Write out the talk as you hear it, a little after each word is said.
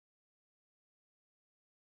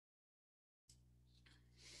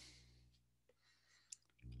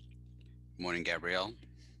Morning, Gabrielle.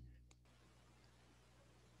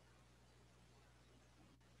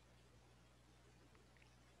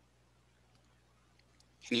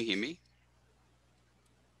 Can you hear me?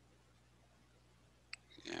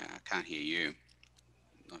 Yeah, I can't hear you.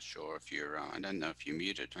 Not sure if you're, I don't know if you're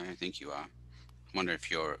muted. I don't think you are. I wonder if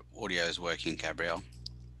your audio is working, Gabrielle.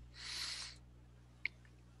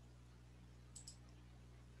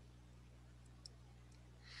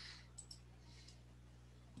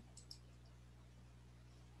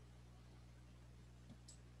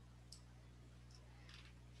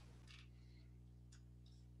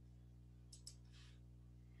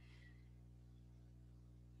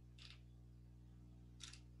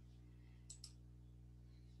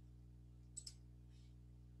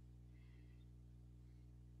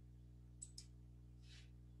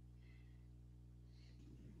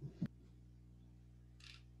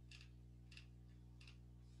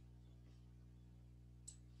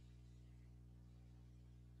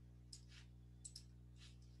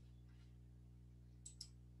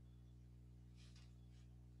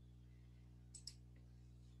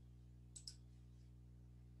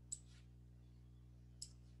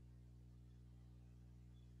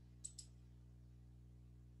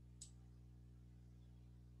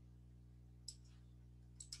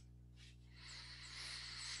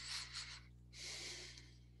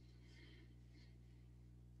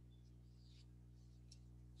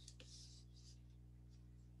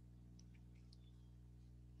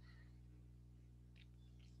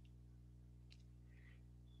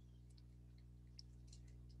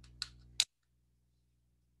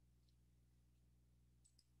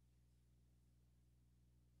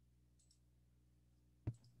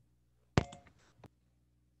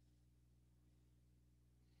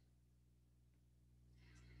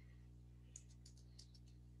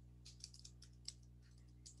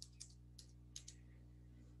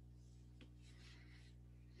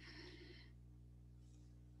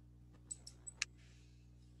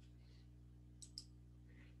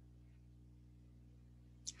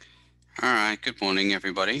 All right, good morning,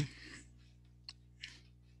 everybody.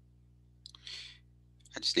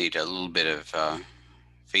 I just need a little bit of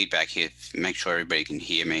feedback here. Make sure everybody can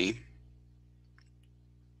hear me.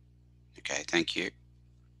 Okay, thank you.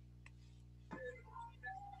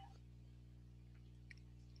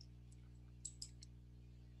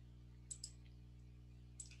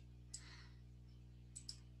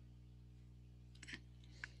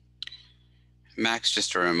 Max,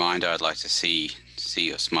 just a reminder, I'd like to see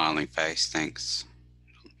your smiling face. Thanks.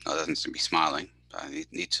 No, it doesn't seem to be smiling, but I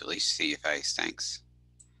need to at least see your face. Thanks.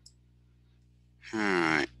 All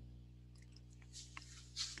right.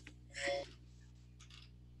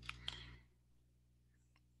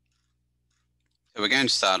 So we're going to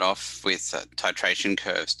start off with titration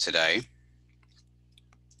curves today.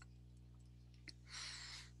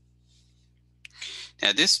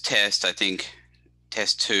 Now this test, I think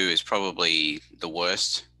test 2 is probably the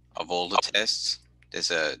worst of all the tests. I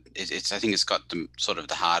think it's got the sort of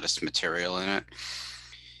the hardest material in it.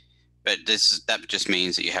 But that just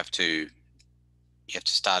means that you have to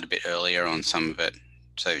start a bit earlier on some of it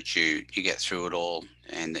so that you get through it all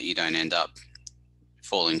and that you don't end up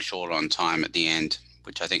falling short on time at the end,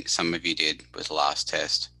 which I think some of you did with the last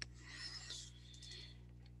test.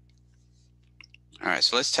 All right,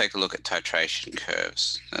 so let's take a look at titration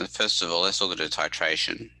curves. Now, first of all, let's look at a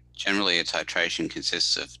titration. Generally, a titration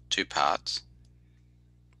consists of two parts.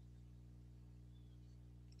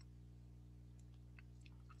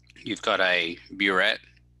 You've got a burette.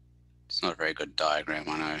 It's not a very good diagram,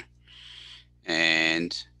 I know.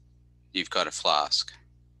 And you've got a flask.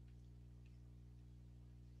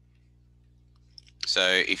 So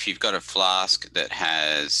if you've got a flask that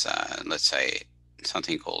has, let's say,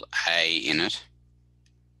 something called A in it,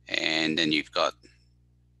 and then you've got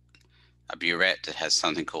a burette that has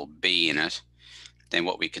something called B in it, then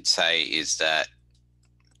what we could say is that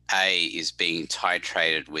A is being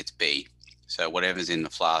titrated with B. So whatever's in the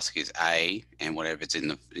flask is A, and whatever's in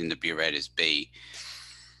the burette is B.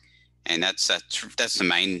 And that's the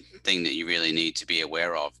main thing that you really need to be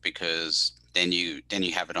aware of, because then you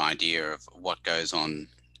have an idea of what goes on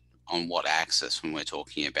what axis when we're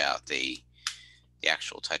talking about the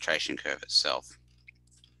actual titration curve itself.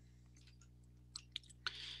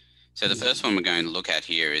 So the first one we're going to look at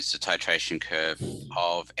here is the titration curve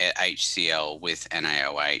of HCl with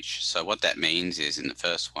NaOH. So what that means is, in the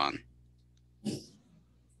first one,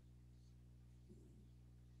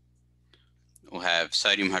 we'll have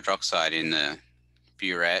sodium hydroxide in the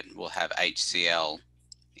burette, we'll have HCl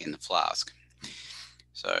in the flask.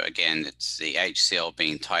 So again, it's the HCl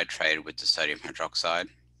being titrated with the sodium hydroxide.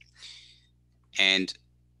 And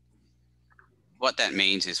what that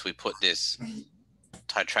means is we put this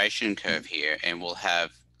titration curve here, and we'll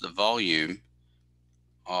have the volume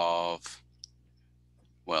of,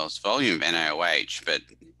 well, it's volume of NaOH, but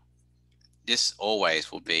this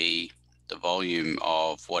always will be the volume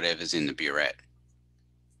of whatever's in the burette.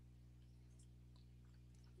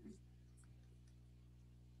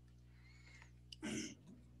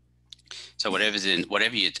 So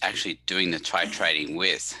whatever you're actually doing the titrating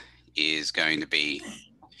with is going to be,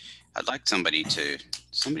 I'd like somebody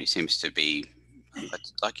seems to be, I'd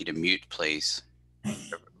like you to mute, please,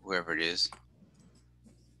 whoever it is.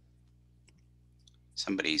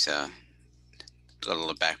 Somebody's got a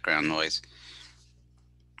little background noise.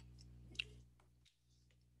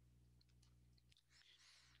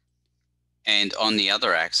 And on the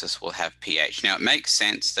other axis, we'll have pH. Now, it makes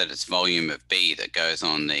sense that it's volume of B that goes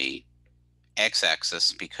on the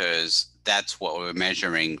x-axis, because that's what we're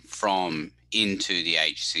measuring from into the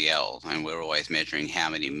HCl, and we're always measuring how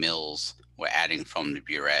many mils we're adding from the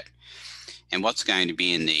burette. And what's going to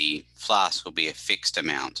be in the flask will be a fixed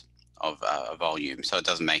amount of volume, so it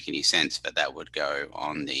doesn't make any sense that that would go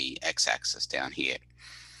on the x-axis down here.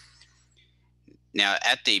 Now,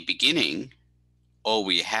 at the beginning, all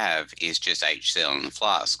we have is just HCl in the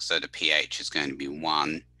flask, so the pH is going to be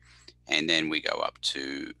 1, and then we go up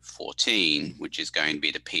to 14, which is going to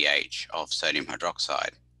be the pH of sodium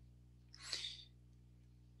hydroxide.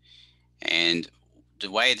 And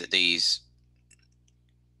the way that these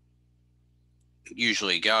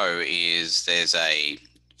usually go is there's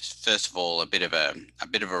first of all a bit of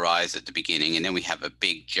a rise at the beginning, and then we have a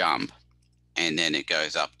big jump, and then it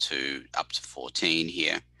goes up to 14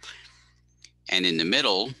 here. And in the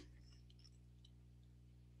middle,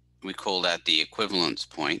 we call that the equivalence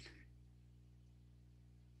point.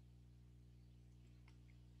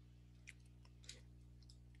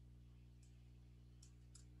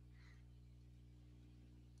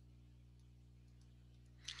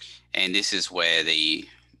 And this is where the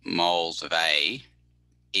moles of A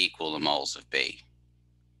equal the moles of B.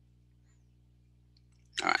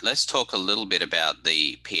 All right, let's talk a little bit about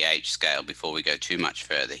the pH scale before we go too much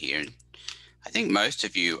further here. I think most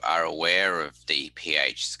of you are aware of the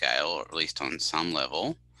pH scale, or at least on some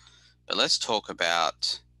level, but let's talk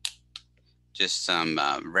about just some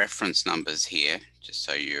reference numbers here, just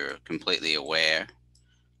so you're completely aware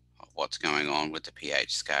of what's going on with the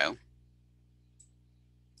pH scale.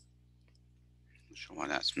 Not sure why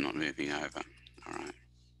that's not moving over. All right.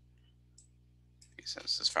 I guess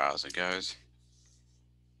that's as far as it goes.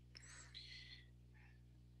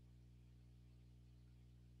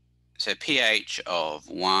 So pH of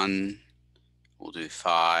 1, we'll do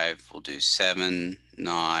 5, we'll do 7,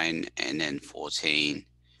 9, and then 14.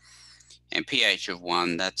 And pH of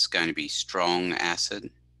 1, that's going to be strong acid.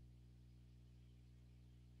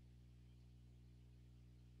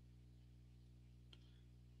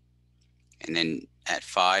 And then at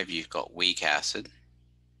 5, you've got weak acid.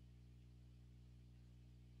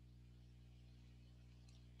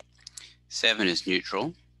 Seven is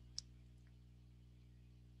neutral.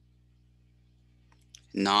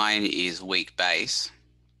 9 is weak base.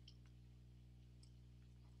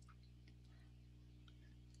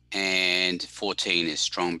 And 14 is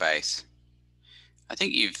strong base. I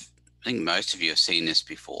think most of you have seen this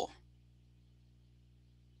before.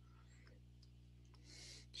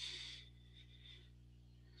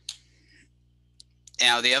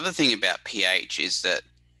 Now, the other thing about pH is that,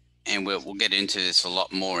 and we'll get into this a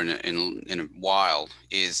lot more in a while,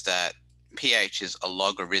 is that pH is a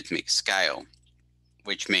logarithmic scale,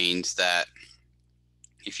 which means that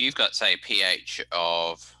if you've got, say, pH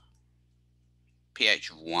of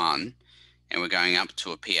 1, and we're going up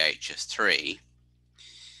to a pH of 3,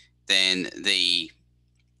 then the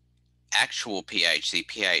actual pH, the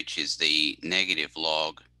pH is the negative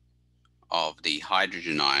log of the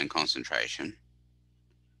hydrogen ion concentration,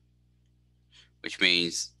 which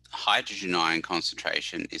means hydrogen ion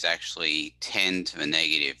concentration is actually 10 to the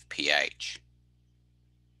negative pH.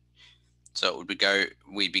 So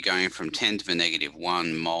we'd be going from 10 to the negative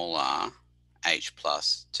 1 molar H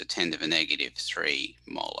plus to 10 to the negative 3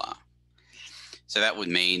 molar. So that would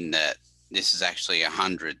mean that this is actually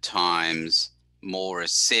 100 times more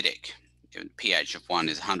acidic. pH of 1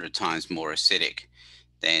 is 100 times more acidic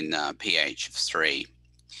than pH of 3.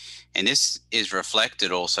 And this is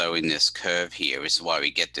reflected also in this curve here. This is why we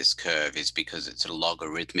get this curve, is because it's a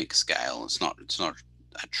logarithmic scale. It's not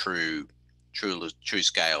a true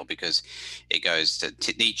scale, because it goes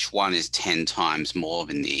to each one is 10 times more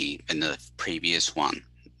than the previous one,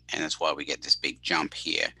 and that's why we get this big jump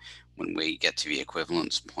here when we get to the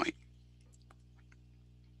equivalence point.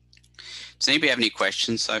 Does anybody have any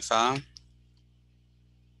questions so far?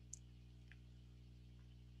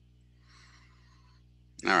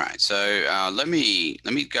 All right, so let me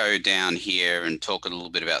go down here and talk a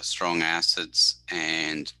little bit about strong acids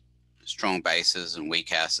and strong bases and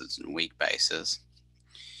weak acids and weak bases.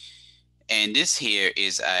 And this here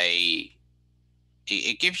is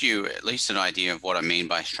it gives you at least an idea of what I mean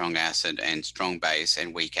by strong acid and strong base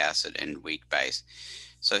and weak acid and weak base.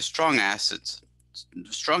 So strong acids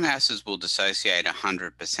will dissociate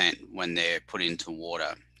 100% when they're put into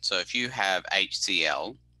water. So if you have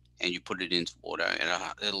HCl and you put it into water,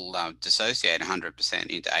 it'll dissociate 100%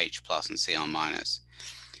 into H plus and Cl minus.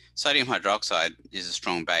 Sodium hydroxide is a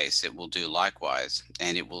strong base. It will do likewise,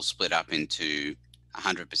 and it will split up into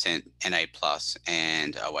 100% Na plus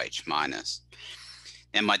and OH minus.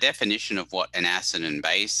 Now, my definition of what an acid and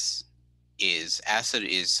base is, acid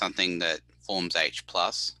is something that forms H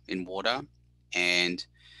plus in water, and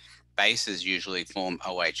bases usually form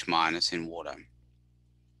OH minus in water.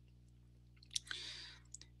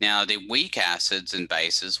 Now, the weak acids and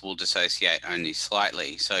bases will dissociate only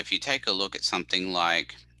slightly. So if you take a look at something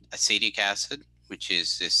like acetic acid, which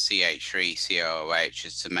is this CH3COOH,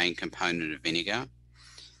 it's the main component of vinegar,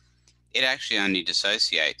 it actually only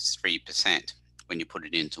dissociates 3% when you put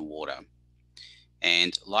it into water.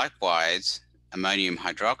 And likewise, ammonium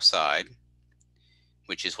hydroxide,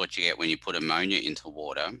 which is what you get when you put ammonia into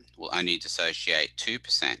water, will only dissociate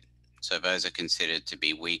 2%. So those are considered to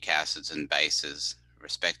be weak acids and bases,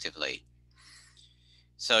 respectively.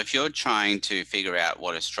 So if you're trying to figure out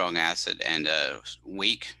what a strong acid and a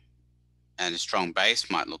weak and a strong base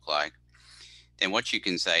might look like, then what you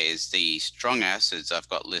can say is the strong acids I've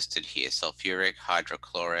got listed here: sulfuric,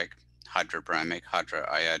 hydrochloric, hydrobromic,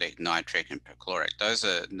 hydroiodic, nitric, and perchloric. Those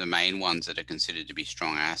are the main ones that are considered to be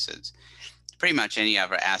strong acids. Pretty much any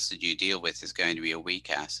other acid you deal with is going to be a weak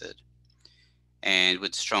acid. And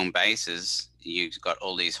with strong bases, you've got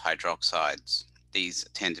all these hydroxides. These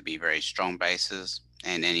tend to be very strong bases,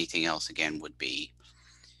 and anything else again would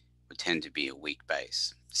tend to be a weak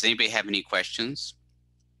base. Does anybody have any questions?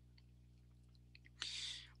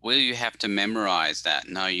 Will you have to memorize that?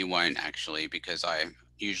 No, you won't actually, because I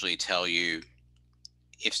usually tell you,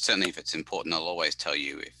 certainly if it's important, I'll always tell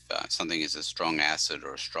you if something is a strong acid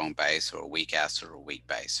or a strong base or a weak acid or a weak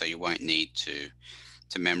base. So you won't need to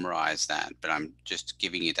memorize that, but I'm just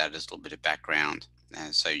giving you that as a little bit of background,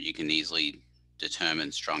 so you can easily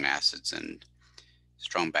determine strong acids and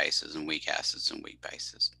strong bases and weak acids and weak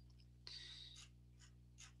bases.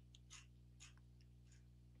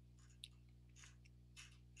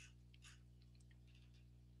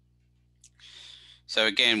 So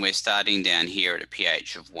again, we're starting down here at a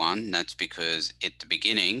pH of 1. That's because at the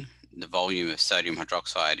beginning, the volume of sodium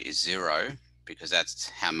hydroxide is 0, because that's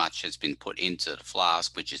how much has been put into the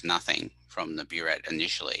flask, which is nothing from the burette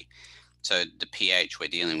initially. So the pH we're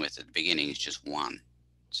dealing with at the beginning is just 1.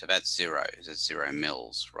 So that's 0. That's 0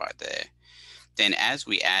 mils right there. Then as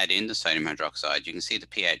we add in the sodium hydroxide, you can see the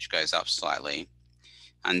pH goes up slightly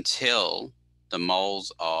until the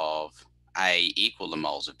moles of A equal the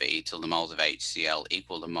moles of B, till the moles of HCl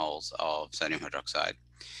equal the moles of sodium hydroxide,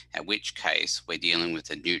 at which case we're dealing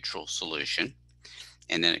with a neutral solution.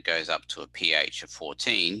 And then it goes up to a pH of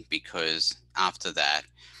 14, because after that,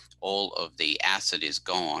 all of the acid is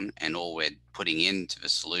gone and all we're putting into the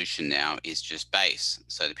solution now is just base.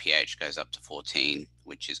 So the pH goes up to 14,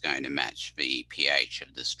 which is going to match the pH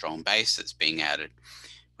of the strong base that's being added,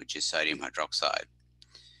 which is sodium hydroxide.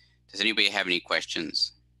 Does anybody have any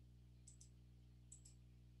questions?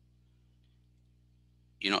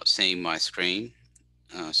 You're not seeing my screen?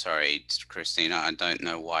 Oh, sorry, Christina, I don't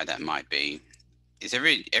know why that might be. Is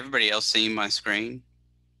everybody else seeing my screen?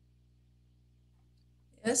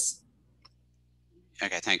 Yes.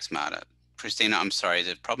 Okay, thanks, Marta. Christina, I'm sorry,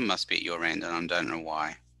 the problem must be at your end and I don't know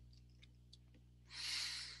why.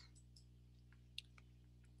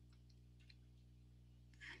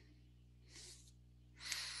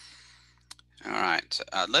 All right,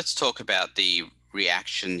 let's talk about the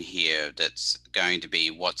reaction here that's going to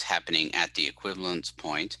be what's happening at the equivalence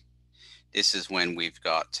point. This is when we've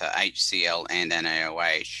got HCl and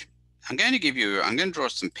NaOH. I'm going to draw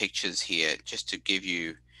some pictures here just to give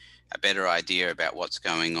you a better idea about what's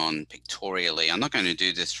going on pictorially. I'm not going to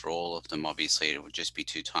do this for all of them, obviously, it would just be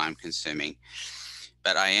too time consuming,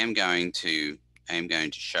 but I am going to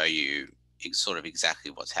show you sort of exactly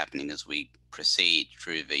what's happening as we proceed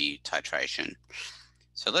through the titration.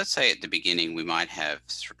 So let's say at the beginning we might have,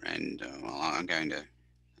 well, I'm going to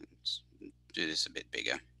do this a bit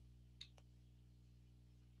bigger.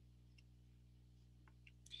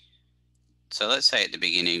 So let's say at the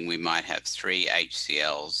beginning we might have 3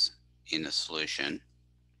 HCl's in the solution.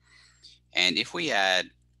 And if we add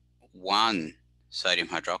 1 sodium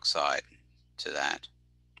hydroxide to that,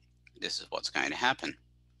 this is what's going to happen.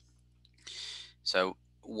 So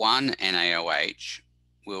one NaOH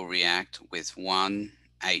will react with one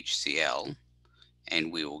HCl,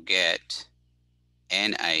 and we will get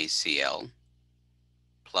NaCl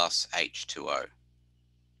plus H2O. All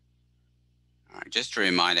right, just a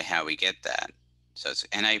reminder how we get that. So it's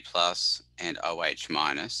Na plus and OH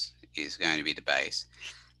minus is going to be the base.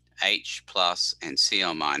 H plus and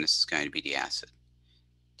Cl minus is going to be the acid.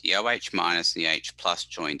 The OH minus and the H plus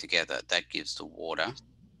join together, that gives the water.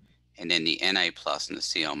 And then the Na plus and the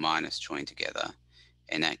Cl minus join together,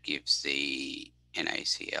 and that gives the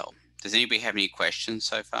NaCl. Does anybody have any questions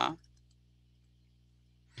so far?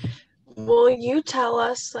 Will you tell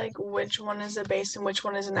us like which one is a base and which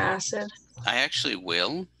one is an acid? I actually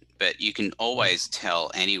will, but you can always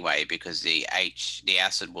tell anyway, because the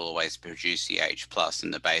acid will always produce the H plus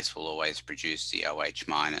and the base will always produce the OH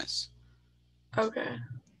minus. Okay.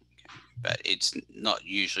 But it's not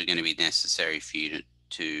usually going to be necessary for you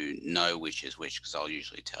to know which is which, because I'll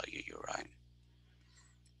usually tell you you're right.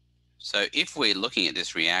 So if we're looking at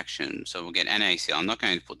this reaction, so we'll get NaCl. I'm not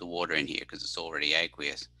going to put the water in here because it's already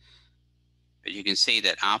aqueous. But you can see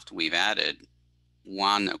that after we've added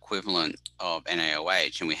one equivalent of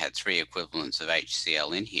NaOH and we had 3 equivalents of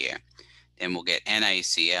HCl in here, then we'll get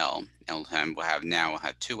NaCl, and we'll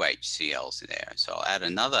have 2 HCls in there. So I'll add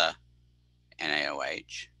another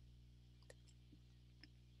NaOH.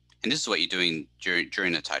 And this is what you're doing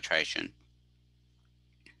during the titration.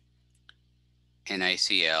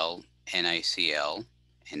 NaCl, NaCl,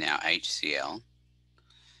 and now HCl.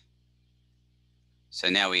 So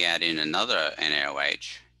now we add in another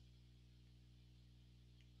NaOH.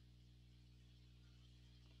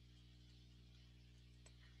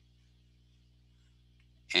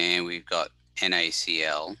 And we've got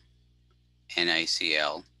NaCl,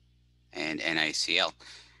 NaCl, and NaCl.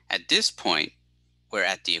 At this point, we're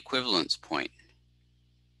at the equivalence point,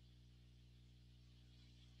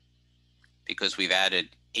 because we've added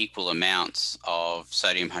equal amounts of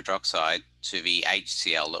sodium hydroxide to the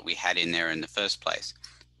HCl that we had in there in the first place.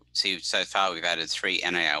 See, so far we've added 3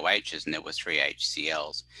 NaOHs and there were 3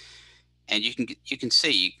 HCls. And you can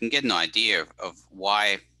see, you can get an idea of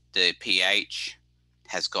why the pH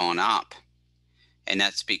has gone up. And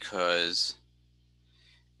that's because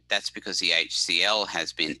the HCl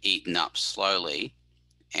has been eaten up slowly,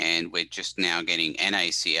 and we're just now getting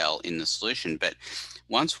NaCl in the solution. But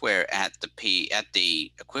once we're at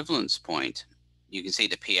the equivalence point, you can see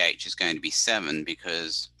the pH is going to be 7,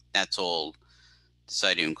 because that's all the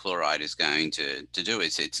sodium chloride is going to do.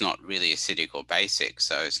 It's not really acidic or basic,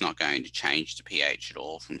 so it's not going to change the pH at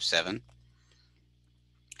all from 7.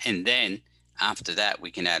 And then after that, we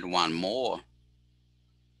can add one more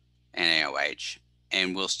NaOH,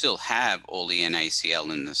 and we'll still have all the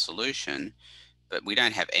NaCl in the solution, but we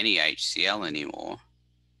don't have any HCl anymore.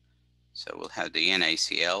 So we'll have the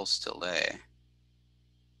NaCl still there.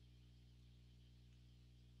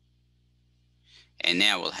 And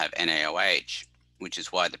now we'll have NaOH, which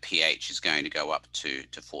is why the pH is going to go up to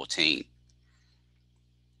 14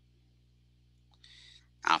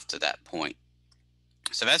 after that point.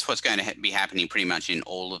 So that's what's going to be happening pretty much in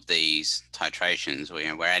all of these titrations.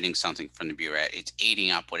 We're adding something from the burette. It's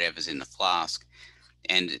eating up whatever's in the flask,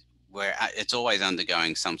 and it's always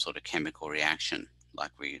undergoing some sort of chemical reaction,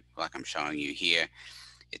 like I'm showing you here.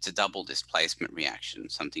 It's a double displacement reaction,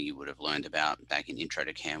 something you would have learned about back in Intro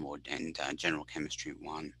to Chem and General Chemistry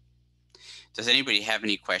 1. Does anybody have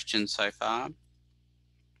any questions so far?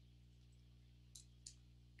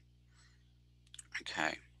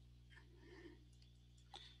 Okay.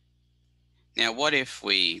 Now, what if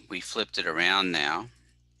we flipped it around now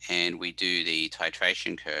and we do the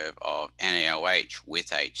titration curve of NaOH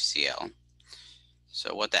with HCl?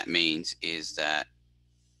 So what that means is that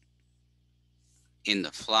in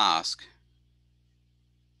the flask,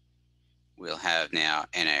 we'll have now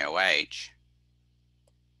NaOH,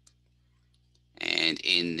 and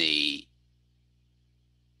in the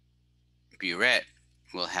burette,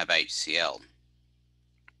 we'll have HCl.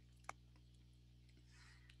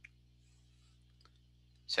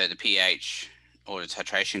 So the pH or the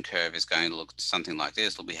titration curve is going to look something like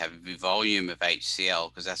this. We have a volume of HCl,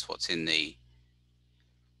 because that's what's in the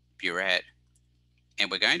burette, and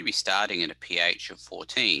we're going to be starting at a pH of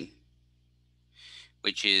 14,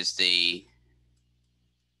 which is the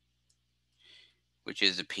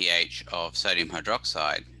pH of sodium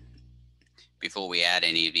hydroxide before we add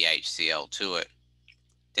any of the HCl to it.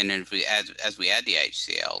 Then if we as we add the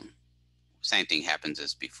HCl, same thing happens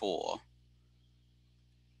as before.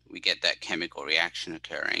 We get that chemical reaction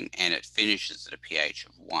occurring, and it finishes at a pH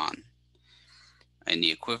of 1. And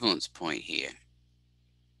the equivalence point here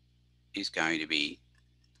is going to be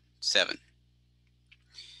 7.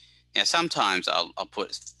 Now, sometimes I'll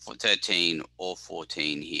put 13 or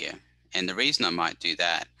 14 here. And the reason I might do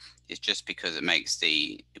that is just because it makes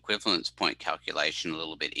the equivalence point calculation a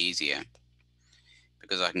little bit easier.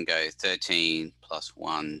 Because I can go 13 plus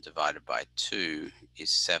 1 divided by 2 is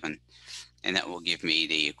 7. And that will give me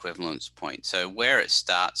the equivalence point. So where it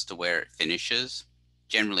starts to where it finishes,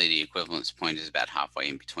 generally the equivalence point is about halfway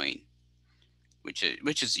in between, which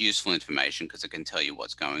is useful information because it can tell you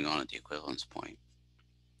what's going on at the equivalence point.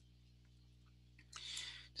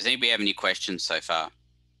 Does anybody have any questions so far?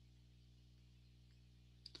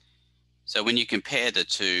 So when you compare the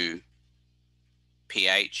two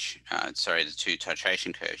the two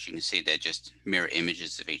titration curves, you can see they're just mirror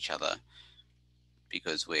images of each other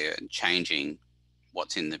because we're changing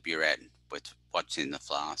what's in the burette with what's in the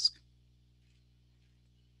flask.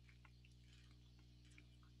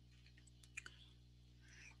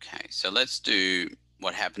 Okay, so let's do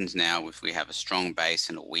what happens now if we have a strong base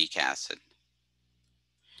and a weak acid.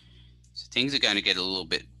 So things are going to get a little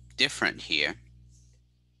bit different here.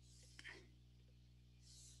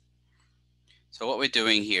 So what we're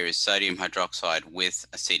doing here is sodium hydroxide with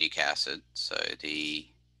acetic acid. So the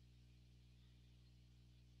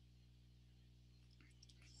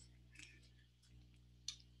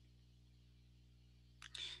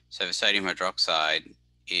sodium hydroxide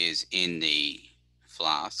is in the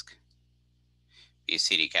flask. The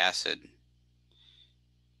acetic acid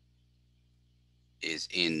is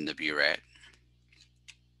in the burette.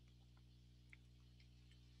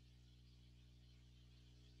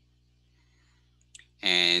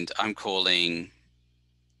 And I'm calling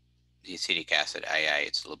the acetic acid AA.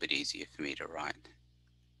 It's a little bit easier for me to write.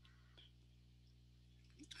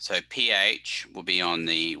 So pH will be on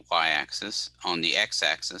the y-axis. On the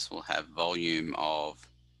x-axis, we'll have volume of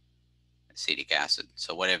acetic acid.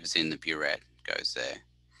 So whatever's in the burette goes there.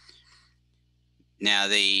 Now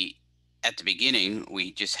at the beginning,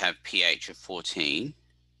 we just have pH of 14.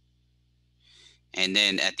 And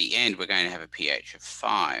then at the end, we're going to have a pH of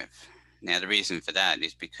 5. Now the reason for that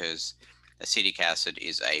is because acetic acid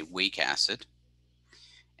is a weak acid,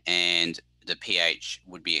 and the pH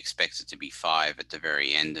would be expected to be 5 at the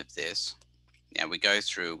very end of this. Now we go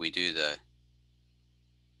through, we do the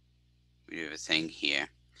thing here.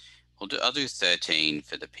 I'll do 13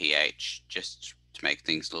 for the pH just to make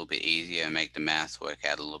things a little bit easier, make the math work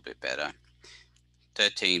out a little bit better.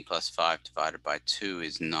 13 plus 5 divided by 2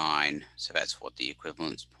 is 9. So that's what the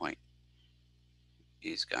equivalence point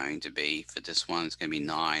is going to be for this one. It's going to be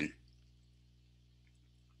 9.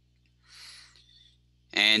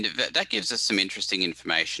 And that gives us some interesting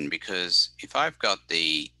information, because if I've got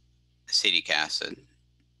the acetic acid,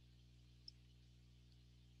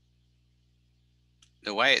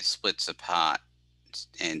 the way it splits apart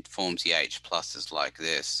and forms the H plus is like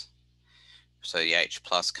this. So the H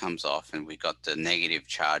plus comes off and we've got the negative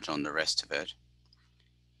charge on the rest of it.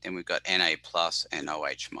 Then we've got Na plus and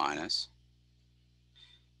OH minus.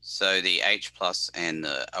 So the H plus and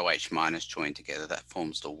the OH minus join together, that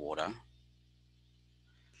forms the water.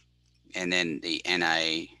 And then the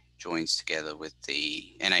Na joins together with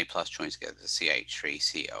the Na plus joins together with the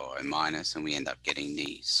CH3COO minus, and we end up getting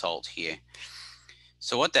the salt here.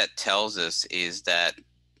 So what that tells us is that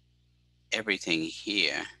everything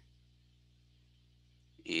here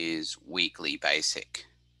is weakly basic.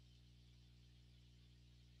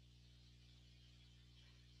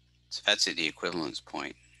 So that's at the equivalence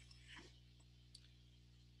point.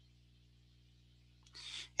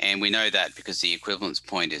 And we know that because the equivalence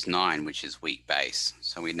point is 9, which is weak base.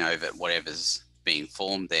 So we know that whatever's being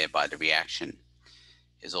formed there by the reaction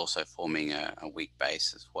is also forming a weak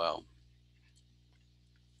base as well.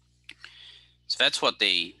 So that's what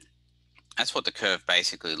the curve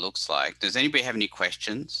basically looks like. Does anybody have any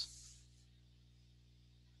questions?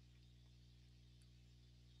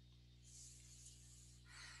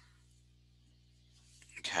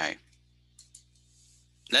 Okay.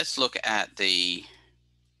 Let's look at the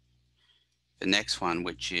next one,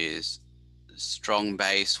 which is strong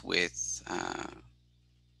base with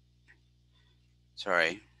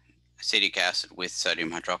acetic acid with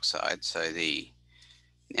sodium hydroxide. So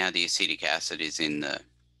now the acetic acid is in the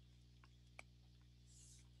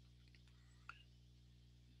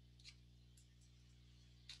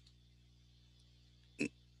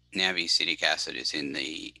acetic acid is in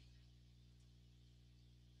the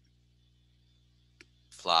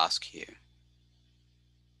flask here.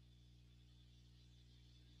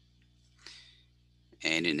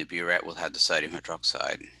 And in the burette, we'll have the sodium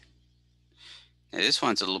hydroxide. Now this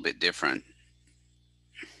one's a little bit different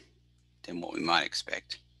than what we might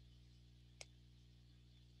expect.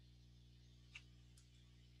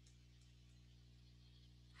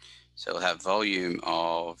 So we'll have volume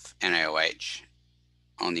of NaOH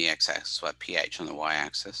on the x-axis, so pH on the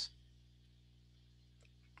y-axis.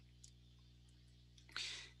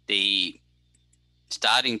 The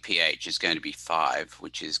starting pH is going to be 5,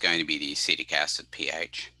 which is going to be the acetic acid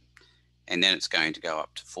pH. And then it's going to go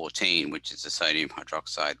up to 14, which is the sodium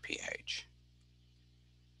hydroxide pH.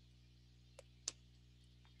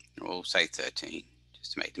 We'll say 13,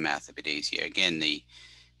 just to make the math a bit easier. Again, the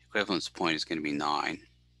equivalence point is going to be 9.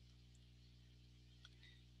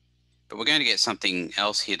 But we're going to get something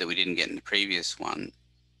else here that we didn't get in the previous one,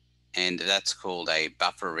 and that's called a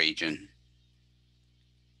buffer region.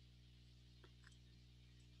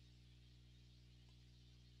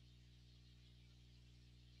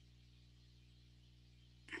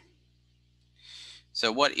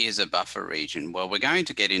 So what is a buffer region? Well, we're going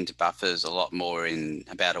to get into buffers a lot more in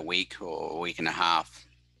about a week or a week and a half.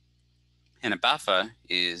 And a buffer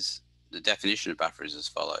is, the definition of buffer is as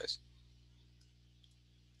follows.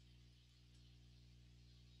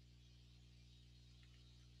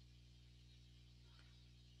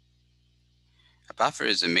 A buffer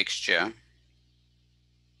is a mixture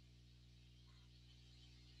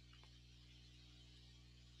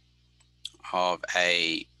of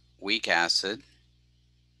a weak acid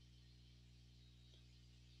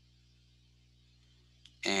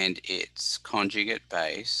and its conjugate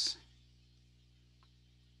base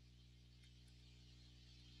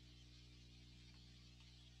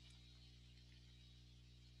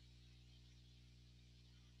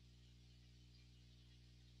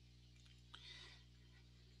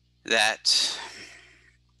that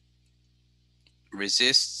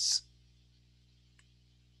resists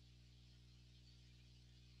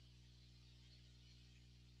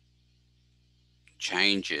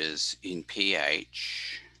changes in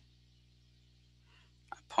pH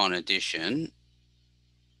upon addition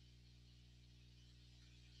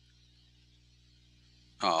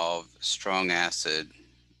of strong acid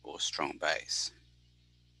or strong base.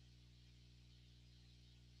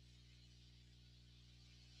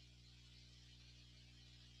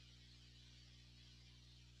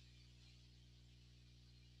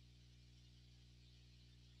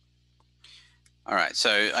 All right,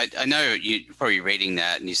 so I know you're probably reading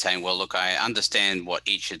that and you're saying, well, look, I understand what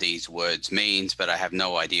each of these words means, but I have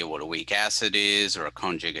no idea what a weak acid is or a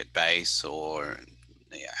conjugate base, or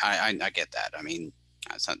yeah, I get that. I mean,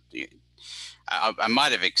 I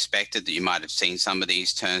might have expected that you might have seen some of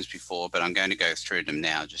these terms before, but I'm going to go through them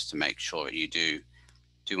now just to make sure you do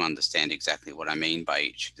understand exactly what I mean by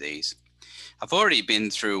each of these. I've already been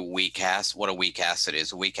through weak acid, what a weak acid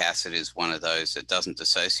is. A weak acid is one of those that doesn't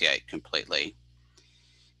dissociate completely.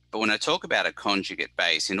 But when I talk about a conjugate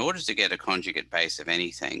base, in order to get a conjugate base of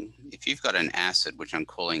anything, if you've got an acid, which I'm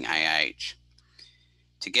calling AH,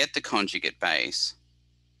 to get the conjugate base,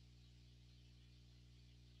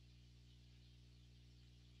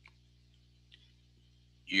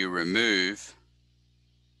 you remove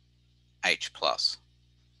H plus.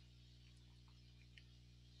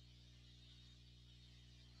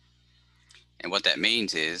 And what that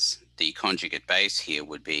means is the conjugate base here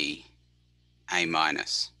would be A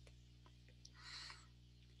minus.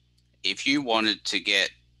 If you wanted to get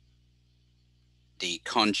the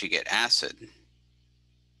conjugate acid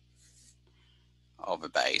of a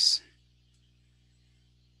base,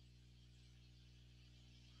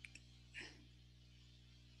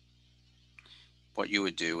 what you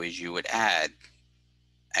would do is you would add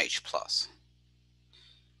H plus,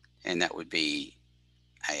 and that would be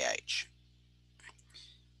AH.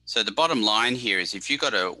 So the bottom line here is if you've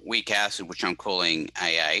got a weak acid, which I'm calling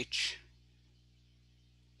AH,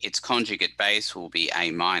 its conjugate base will be A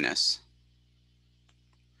minus,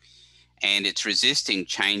 and it's resisting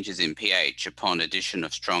changes in pH upon addition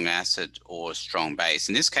of strong acid or strong base.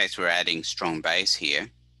 In this case, we're adding strong base here,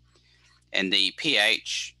 and the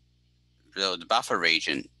pH, the buffer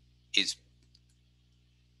region, is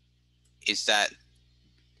that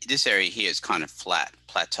this area here is kind of flat,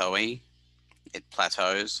 plateauing. It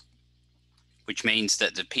plateaus, which means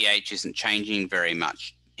that the pH isn't changing very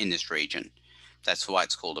much in this region. That's why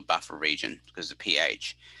it's called a buffer region, because the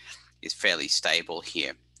pH is fairly stable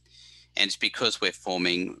here. And it's because we're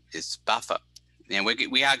forming this buffer. Now,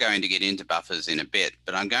 we are going to get into buffers in a bit,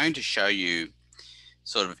 but I'm going to show you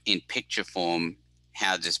sort of in picture form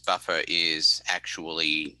how this buffer is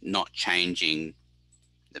actually not changing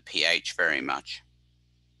the pH very much.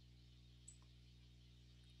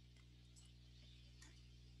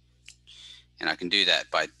 And I can do that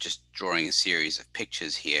by just drawing a series of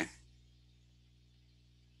pictures here.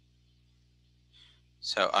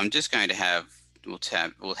 So I'm just going to have,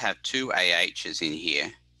 we'll have two AHs in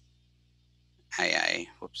here. AA,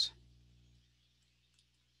 whoops.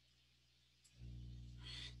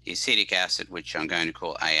 the acetic acid, which I'm going to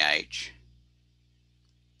call AH.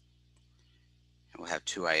 We'll have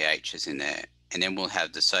two AHs in there, and then we'll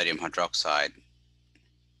have the sodium hydroxide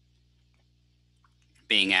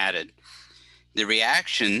being added. The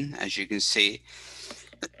reaction, as you can see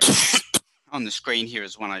on the screen here,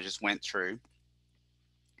 is one I just went through.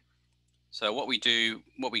 So what we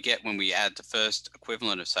get when we add the first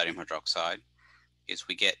equivalent of sodium hydroxide is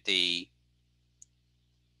we get the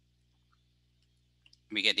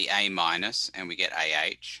A minus and we get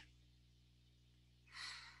AH.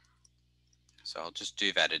 So I'll just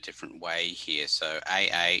do that a different way here. So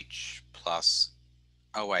AH plus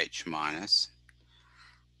OH minus.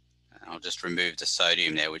 I'll just remove the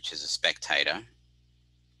sodium there, which is a spectator.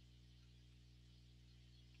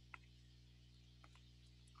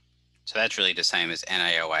 So that's really the same as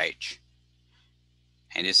NaOH.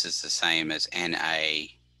 And this is the same as NaA.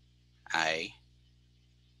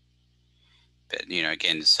 But, you know,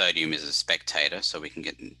 again, the sodium is a spectator, so we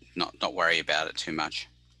can not worry about it too much.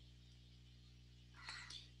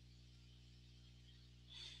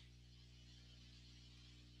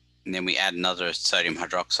 And then we add another sodium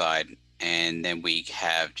hydroxide, and then we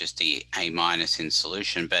have just the A minus in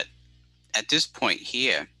solution. But at this point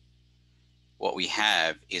here, what we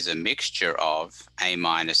have is a mixture of A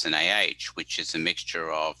minus and AH, which is a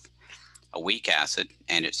mixture of a weak acid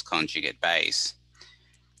and its conjugate base,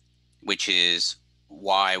 which is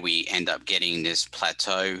why we end up getting this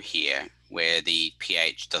plateau here where the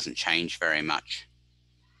pH doesn't change very much,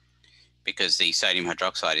 because the sodium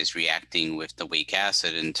hydroxide is reacting with the weak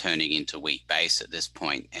acid and turning into weak base at this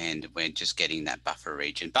point, and we're just getting that buffer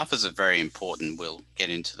region. Buffers are very important. We'll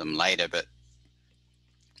get into them later, but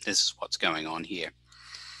this is what's going on here.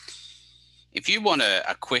 If you want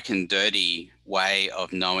a quick and dirty way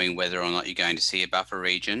of knowing whether or not you're going to see a buffer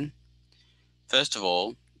region, first of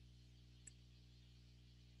all,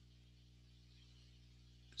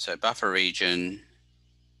 so buffer region,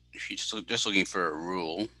 if you're just looking for a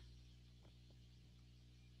rule,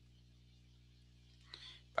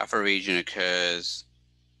 buffer region occurs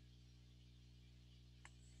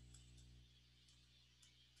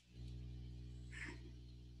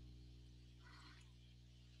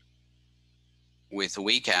with a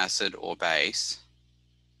weak acid or base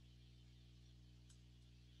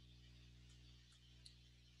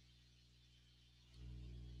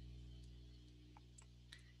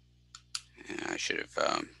I should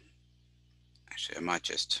have actually, I might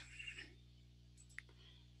just,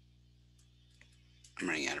 I'm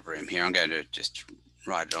running out of room here. I'm going to just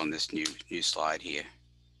write it on this new slide here.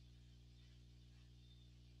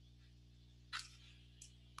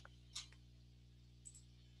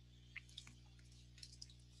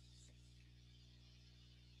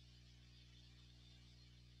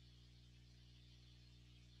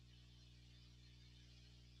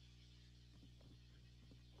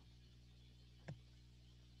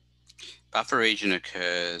 Buffer region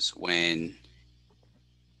occurs when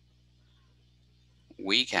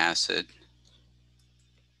weak acid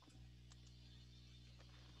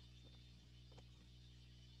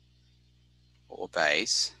or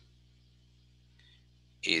base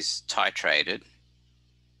is titrated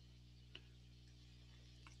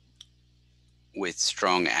with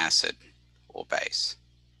strong acid or base.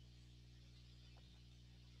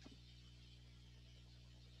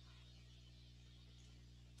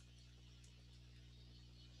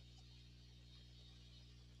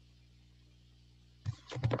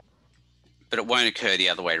 But it won't occur the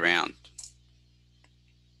other way around.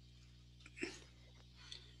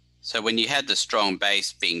 So when you had the strong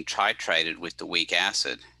base being titrated with the weak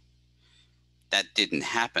acid, that didn't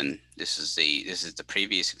happen. This is the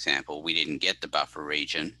previous example. We didn't get the buffer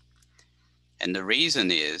region. And the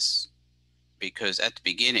reason is because at the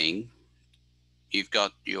beginning, you've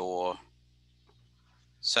got your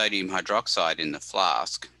sodium hydroxide in the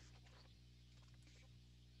flask.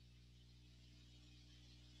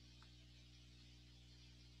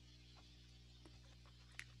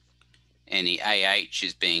 And the AH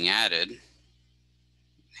is being added,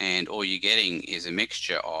 and all you're getting is a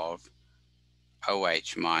mixture of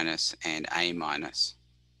OH minus and A minus.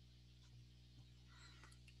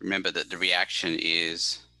 Remember that the reaction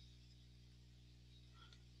is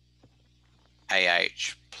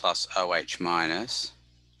AH plus OH minus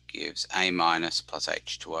gives A minus plus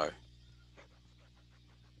H2O.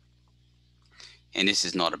 And this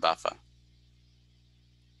is not a buffer.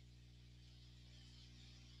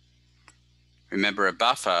 Remember, a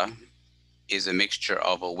buffer is a mixture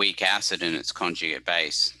of a weak acid and its conjugate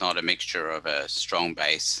base, not a mixture of a strong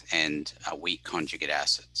base and a weak conjugate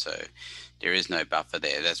acid. So there is no buffer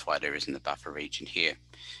there. That's why there isn't a buffer region here.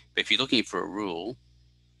 But if you're looking for a rule,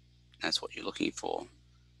 That's what you're looking for.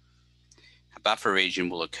 A buffer region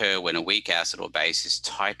will occur when a weak acid or base is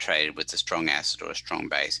titrated with a strong acid or a strong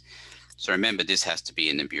base. So remember, this has to be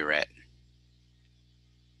in the burette.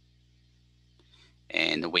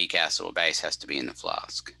 And the weak acid or base has to be in the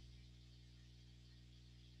flask.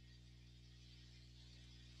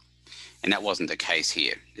 And that wasn't the case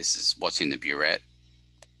here. This is what's in the burette.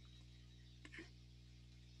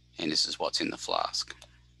 And this is what's in the flask.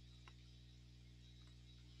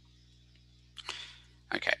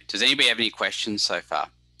 Okay, does anybody have any questions so far?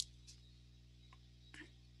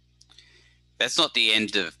 That's not the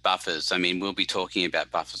end of buffers. I mean, we'll be talking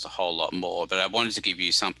about buffers a whole lot more, but I wanted to give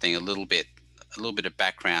you something a little bit of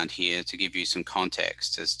background here to give you some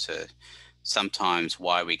context as to sometimes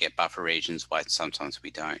why we get buffer regions, why sometimes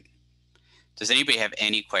we don't. Does anybody have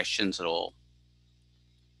any questions at all?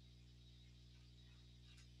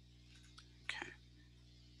 Okay.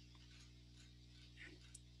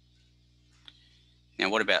 Now,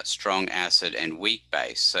 what about strong acid and weak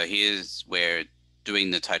base? So here's where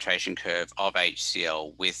doing the titration curve of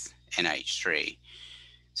HCl with NH3.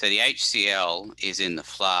 So the HCl is in the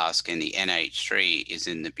flask and the NH3 is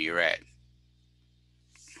in the burette.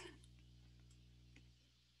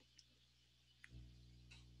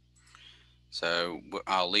 So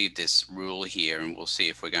I'll leave this rule here and we'll see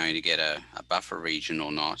if we're going to get a buffer region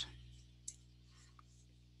or not.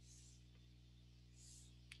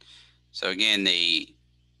 So again,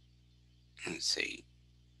 let's see,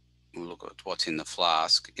 we'll look at what's in the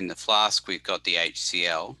flask. In the flask, we've got the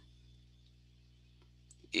HCl.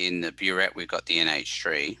 In the burette, we've got the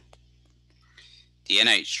NH3. The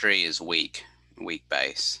NH3 is weak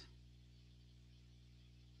base.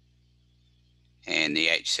 And the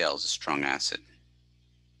HCl is a strong acid.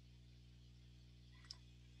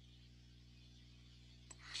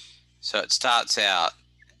 So it starts out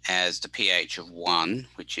as the pH of 1,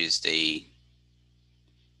 which is the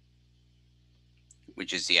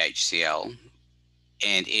HCl.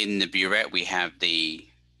 And in the burette, we have the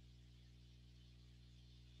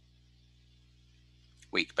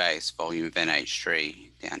weak base, volume of NH3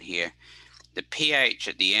 down here. The pH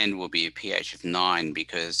at the end will be a pH of 9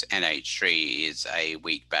 because NH3 is a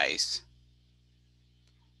weak base.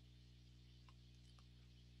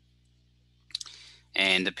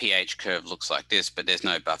 And the pH curve looks like this, but there's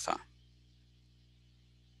no buffer.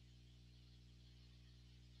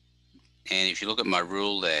 And if you look at my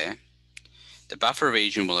rule there, the buffer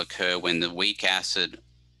region will occur when the weak acid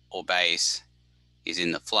or base is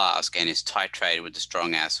in the flask and is titrated with the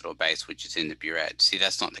strong acid or base, which is in the burette. See,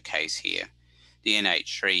 that's not the case here. The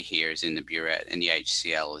NH3 here is in the burette and the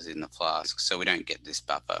HCl is in the flask, so we don't get this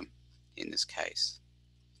buffer in this case.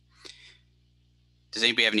 Does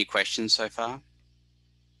anybody have any questions so far?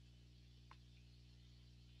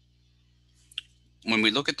 When we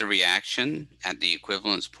look at the reaction at the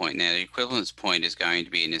equivalence point, now the equivalence point is going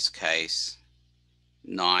to be, in this case,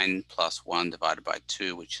 9 plus 1 divided by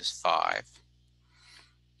 2, which is 5.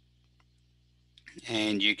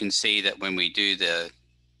 And you can see that when we do the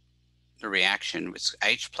reaction with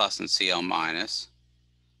H plus and Cl minus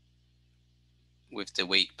with the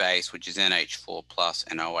weak base, which is NH4 plus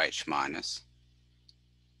and OH minus,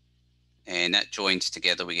 and that joins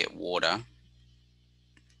together, we get water,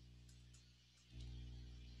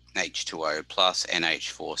 H2O plus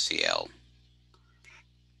NH4Cl,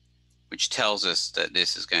 which tells us that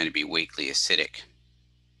this is going to be weakly acidic.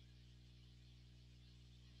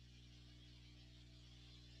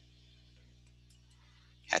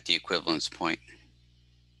 At the equivalence point.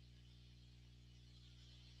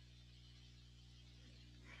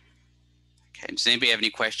 Okay, does anybody have any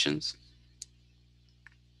questions?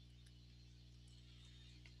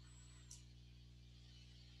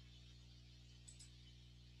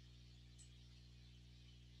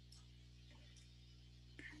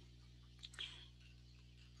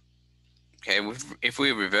 Okay, if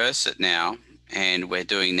we reverse it now, and we're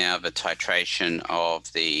doing now the titration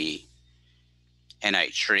of the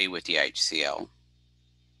NH3 with the HCl.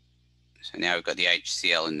 So now we've got the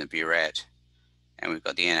HCl in the burette, and we've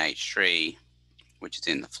got the NH3, which is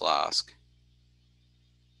in the flask.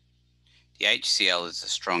 The HCl is a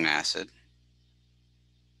strong acid.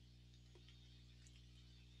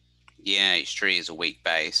 The NH3 is a weak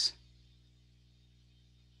base.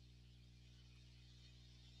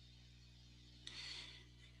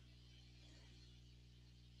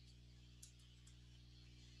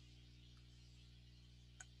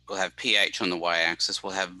 We'll have pH on the y-axis.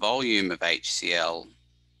 We'll have volume of HCl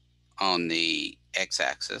on the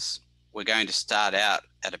x-axis. We're going to start out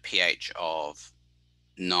at a pH of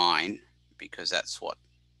 9 because that's what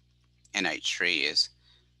NH3 is.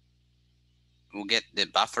 we'll get the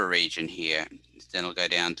buffer region here. Then it'll go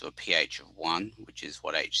down to a pH of 1, which is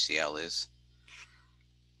what HCl is.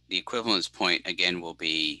 The equivalence point again will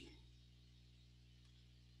be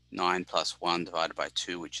 9 plus 1 divided by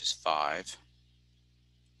 2, which is 5.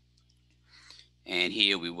 And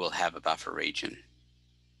here we will have a buffer region.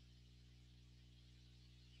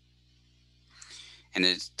 And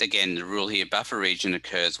again, the rule here, buffer region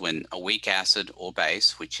occurs when a weak acid or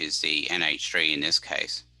base, which is the NH3 in this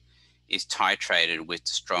case, is titrated with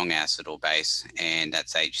the strong acid or base, and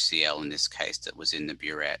that's HCl in this case that was in the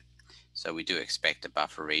burette. So we do expect a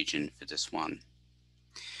buffer region for this one.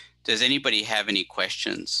 Does anybody have any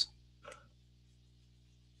questions?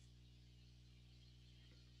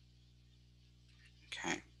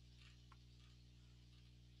 Okay.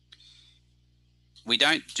 We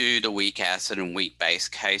don't do the weak acid and weak base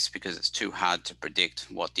case because it's too hard to predict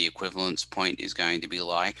what the equivalence point is going to be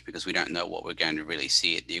like, because we don't know what we're going to really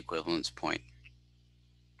see at the equivalence point.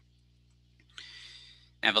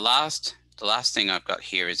 Now the last thing I've got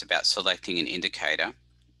here is about selecting an indicator,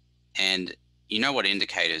 and you know what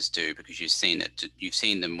indicators do because you've seen it. You've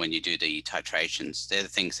seen them when you do the titrations. They're the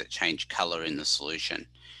things that change color in the solution.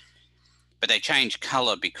 But they change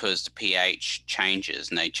color because the pH changes,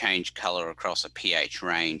 and they change color across a pH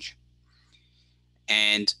range.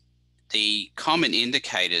 And the common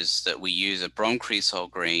indicators that we use are bromcresol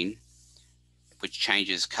green, which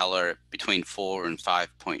changes color between 4 and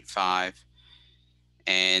 5.5,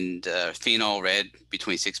 and phenol red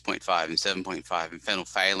between 6.5 and 7.5, and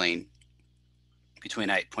phenolphthalein between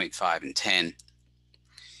 8.5 and 10.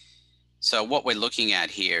 So what we're looking at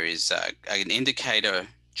here is an indicator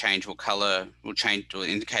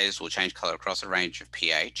indicators will change color across a range of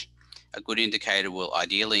pH. A good indicator will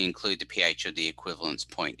ideally include the pH of the equivalence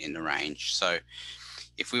point in the range. So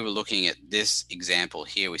if we were looking at this example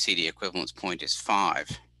here, we see the equivalence point is 5.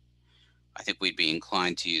 I think we'd be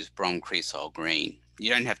inclined to use bromcresol green. You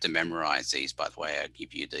don't have to memorize these, by the way. I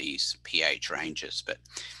give you these pH ranges, but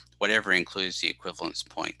whatever includes the equivalence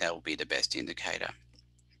point, that will be the best indicator.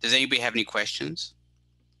 Does anybody have any questions?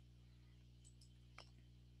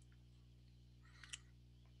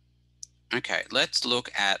 Okay, let's look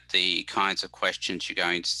at the kinds of questions you're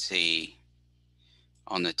going to see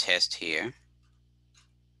on the test here.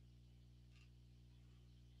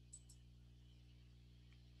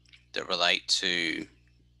 That relate to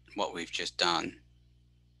what we've just done.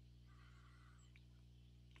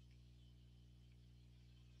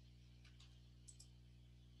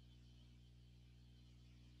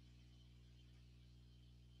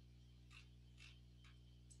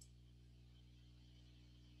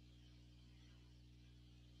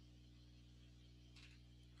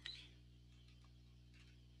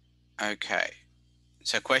 Okay,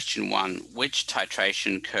 so question 1, which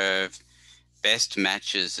titration curve best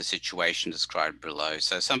matches the situation described below?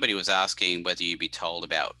 So somebody was asking whether you'd be told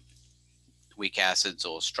about weak acids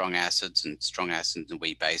or strong acids and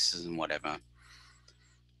weak bases and whatever.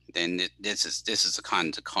 Then this is the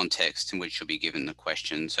kind of context in which you'll be given the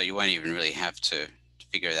question. So you won't even really have to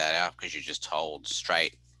figure that out because you're just told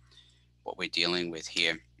straight what we're dealing with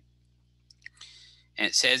here. And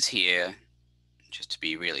it says here, just to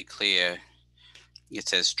be really clear, it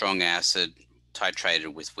says strong acid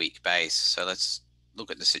titrated with weak base. So let's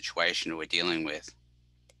look at the situation we're dealing with.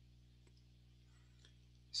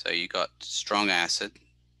 So you got strong acid,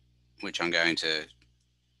 which I'm going to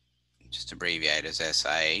just abbreviate as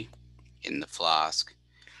SA in the flask,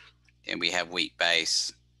 and we have weak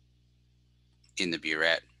base in the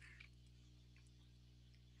burette.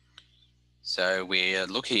 So we're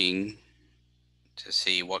looking to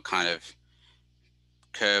see what kind of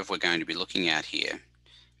curve we're going to be looking at here.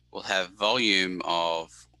 We'll have volume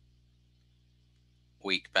of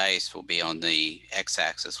weak base will be on the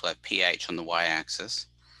x-axis. We'll have pH on the y-axis.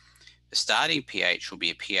 The starting pH will be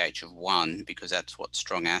a pH of 1 because that's what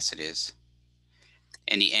strong acid is.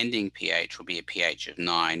 And the ending pH will be a pH of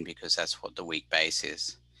 9 because that's what the weak base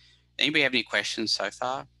is. Anybody have any questions so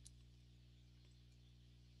far?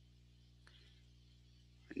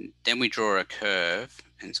 Then we draw a curve,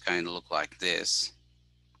 and it's going to look like this.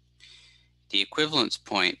 The equivalence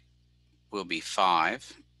point will be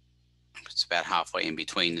 5. It's about halfway in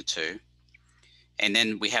between the two. And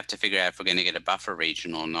then we have to figure out if we're going to get a buffer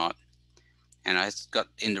region or not. And I got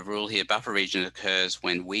in the rule here, buffer region occurs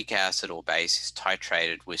when weak acid or base is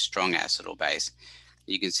titrated with strong acid or base.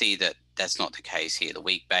 You can see that that's not the case here. The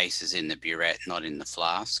weak base is in the burette, not in the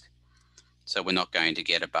flask. So we're not going to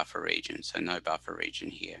get a buffer region. So no buffer region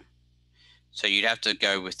here. So you'd have to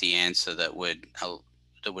go with the answer that wouldn't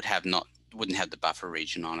have the buffer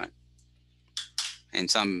region on it.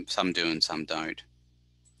 And some do and some don't.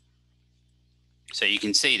 So you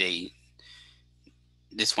can see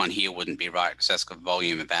this one here wouldn't be right because that's got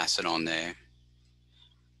volume of acid on there.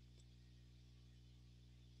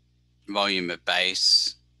 Volume of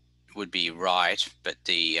base would be right, but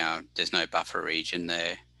there's no buffer region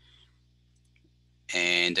there.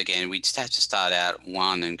 And again, we just have to start out at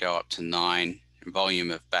 1 and go up to 9,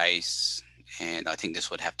 volume of base, and I think this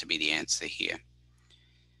would have to be the answer here.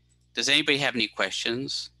 Does anybody have any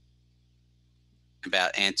questions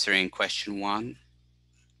about answering question 1?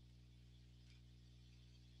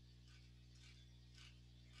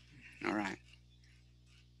 All right.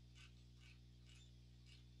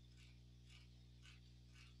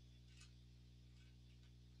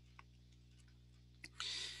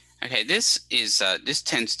 Okay, this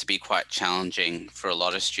tends to be quite challenging for a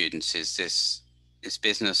lot of students. Is this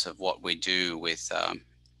business of what we do with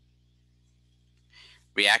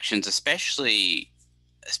reactions, especially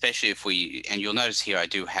if we, and you'll notice here I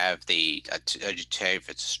do have I tell you if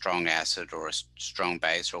it's a strong acid or a strong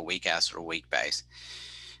base or a weak acid or weak base.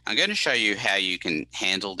 I'm going to show you how you can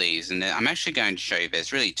handle these, and I'm actually going to show you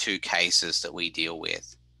there's really 2 cases that we deal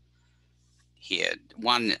with here.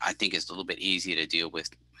 One I think is a little bit easier to deal with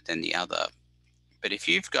than the other. But if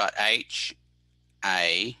you've got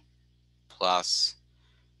HA plus,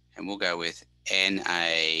 and we'll go with NaB,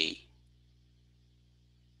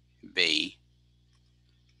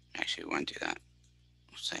 actually we won't do that,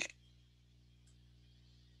 we'll say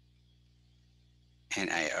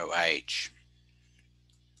NaOH.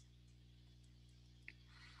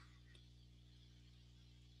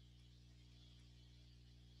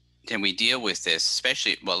 Then we deal with this,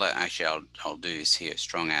 especially, well, actually I'll do this here,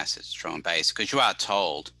 strong acid, strong base, because you are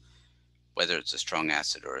told whether it's a strong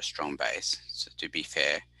acid or a strong base. So to be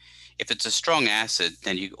fair, if it's a strong acid,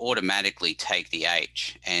 then you automatically take the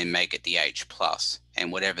H and make it the H plus, and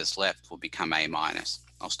whatever's left will become A minus.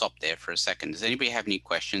 I'll stop there for a second. Does anybody have any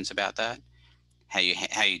questions about that? How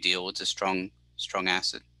you deal with a strong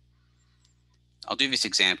acid? I'll do this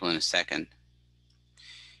example in a second.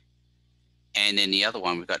 And then the other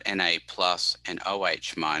one, we've got Na plus and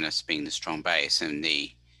OH minus being the strong base, and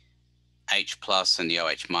the H plus and the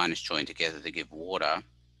OH minus join together to give water,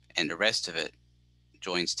 and the rest of it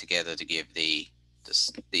joins together to give the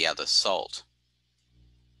other salt.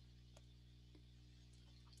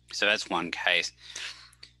 So that's one case.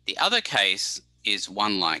 The other case is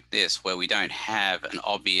one like this, where we don't have an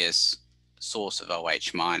obvious source of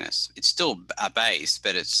OH minus. It's still a base,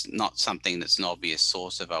 but it's not something that's an obvious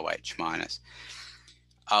source of OH minus.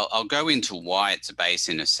 I'll go into why it's a base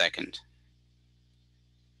in a second.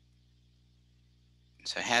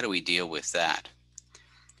 So how do we deal with that?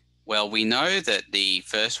 Well, we know that the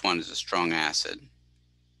first one is a strong acid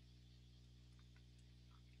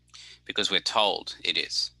because we're told it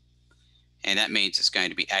is. And that means it's going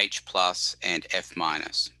to be H plus and F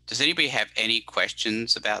minus. Does anybody have any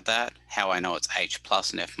questions about that? How I know it's H plus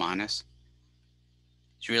and F minus?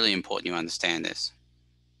 It's really important you understand this.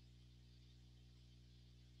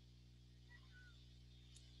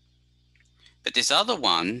 But this other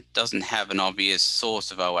one doesn't have an obvious source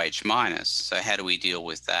of OH minus. So how do we deal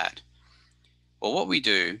with that? Well, what we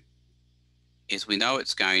do is we know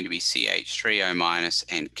it's going to be CH3O minus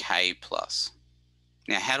and K plus.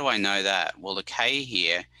 Now, how do I know that? Well, the K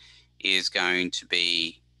here is going to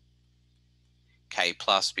be K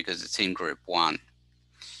plus because it's in group 1.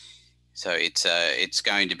 So it's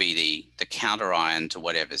going to be the counter ion to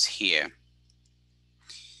whatever's here.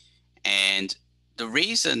 And the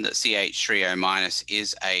reason that CH3O minus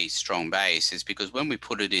is a strong base is because when we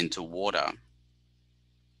put it into water,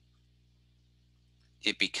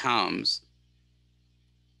 it becomes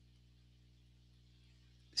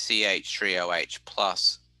CH3OH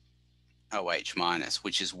plus OH minus,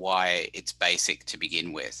 which is why it's basic to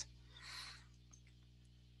begin with.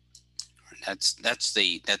 That's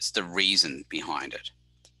the reason behind it.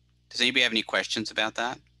 Does anybody have any questions about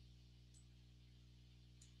that?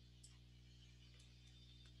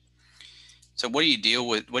 So what do you do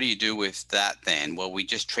with that then? Well, we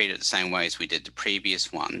just treat it the same way as we did the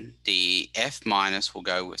previous one. The F minus will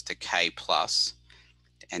go with the K plus,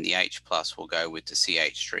 and the H plus will go with the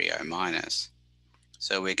CH3O minus.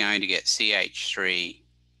 So we're going to get CH3OH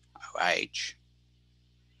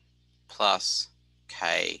plus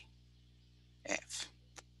KF.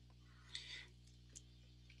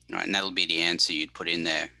 Right, and that'll be the answer you'd put in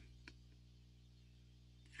there.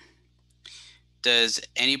 Does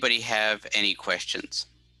anybody have any questions?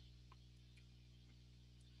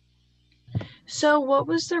 So what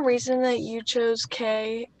was the reason that you chose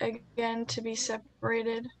K again to be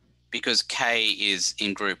separated? Because K is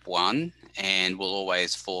in group 1 and will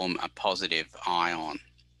always form a positive ion.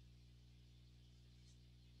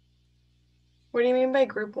 What do you mean by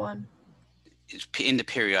group 1? It's in the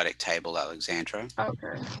periodic table, Alexandra.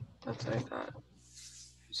 Okay, that's what I thought.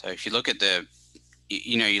 So if you look at the,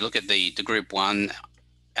 you look at the group 1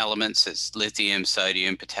 elements, it's lithium,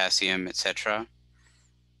 sodium, potassium, etc.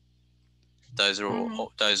 Those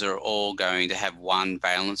are all going to have one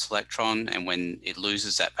valence electron, and when it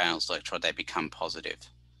loses that valence electron, they become positive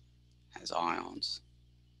as ions.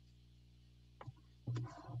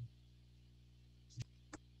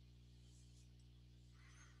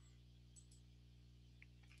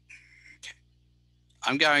 Okay.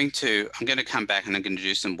 I'm going to come back and I'm going to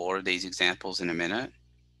do some more of these examples in a minute.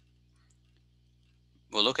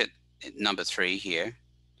 We'll look at number 3 here.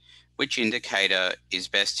 Which indicator is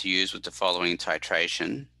best to use with the following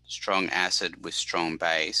titration? Strong acid with strong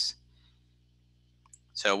base.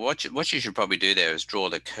 So what you should probably do there is draw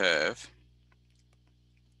the curve.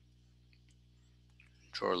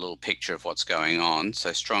 Draw a little picture of what's going on.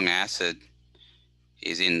 So strong acid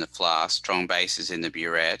is in the flask, strong base is in the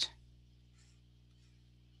burette.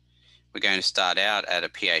 We're going to start out at a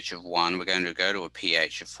pH of 1. We're going to go to a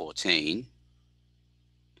pH of 14.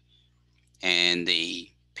 And the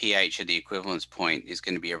pH of the equivalence point is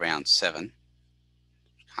going to be around 7,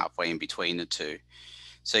 halfway in between the two.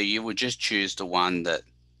 So you would just choose the one that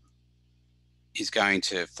is going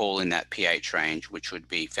to fall in that pH range, which would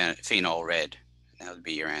be phenol red. That would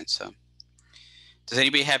be your answer. Does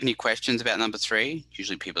anybody have any questions about number 3?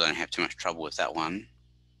 Usually people don't have too much trouble with that one.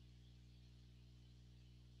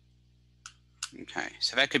 Okay,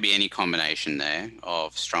 so that could be any combination there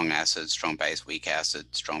of strong acid, strong base, weak acid,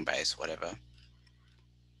 strong base, whatever.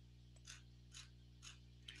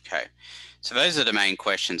 Okay, so those are the main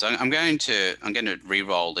questions. I'm going to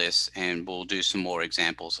re-roll this and we'll do some more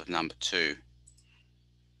examples of number 2.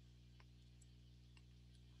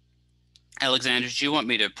 Alexandra, do you want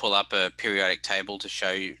me to pull up a periodic table to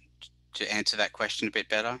show you, to answer that question a bit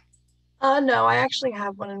better? No, I actually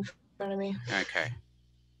have one in front of me. Okay.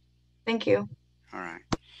 Thank you. All right.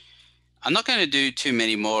 I'm not going to do too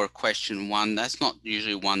many more question 1. That's not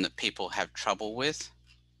usually one that people have trouble with.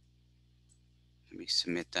 Let me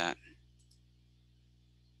submit that.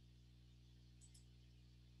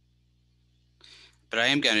 But I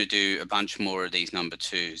am going to do a bunch more of these number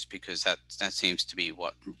 2s because that seems to be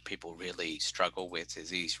what people really struggle with, is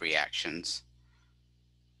these reactions.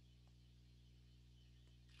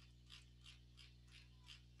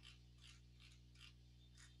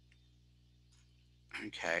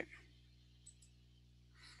 Okay.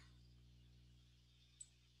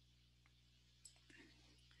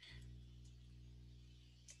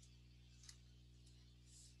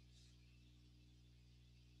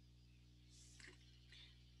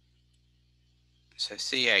 So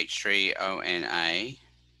CH3ONA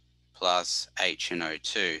plus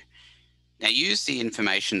HNO2. Now use the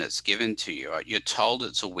information that's given to you. You're told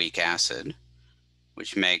it's a weak acid,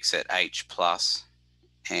 which makes it H plus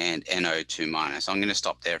and NO2 minus. I'm going to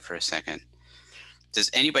stop there for a second.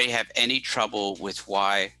 Does anybody have any trouble with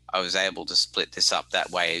why I was able to split this up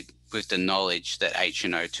that way with the knowledge that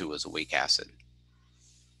HNO2 was a weak acid?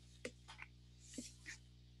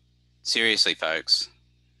 Seriously, folks.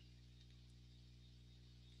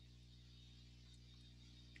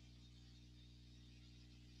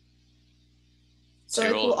 So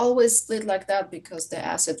it will always split like that because the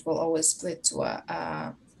acid will always split to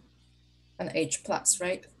an H plus,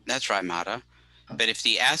 right? That's right, Marta. But if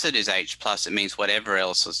the acid is H plus, it means whatever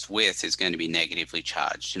else it's with is going to be negatively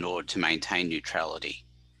charged in order to maintain neutrality.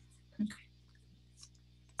 Okay.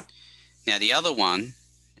 Now the other one,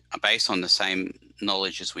 based on the same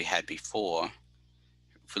knowledge as we had before,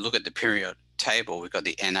 if we look at the periodic table, we've got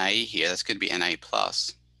the Na here, that's going to be Na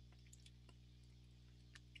plus.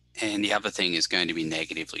 And the other thing is going to be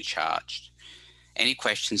negatively charged. Any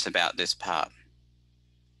questions about this part?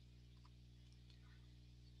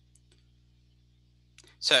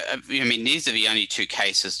 So, I mean, these are the only 2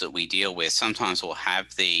 cases that we deal with. Sometimes we'll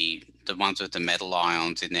have the ones with the metal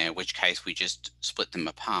ions in there, in which case we just split them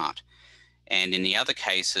apart. And in the other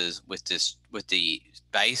cases with the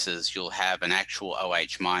bases, you'll have an actual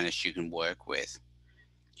OH minus you can work with.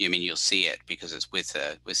 I mean, you'll see it because it's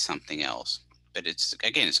with something else. But it's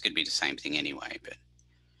going to be the same thing anyway, but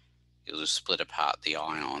you'll just split apart the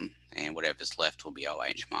ion and whatever's left will be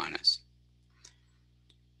OH minus.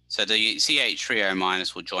 So the CH3O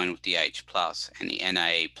minus will join with the H plus and the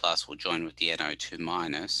Na plus will join with the NO2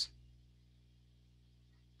 minus.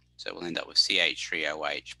 So we'll end up with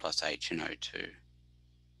CH3OH plus HNO2.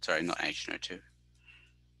 Sorry, not HNO2.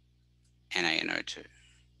 NaNO2.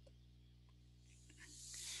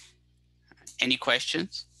 Any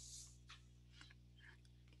questions?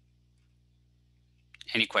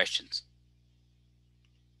 Any questions?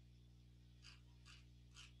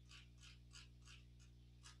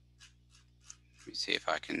 see if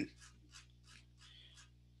I can.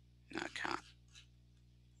 No, I can't.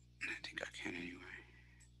 I don't think I can anyway.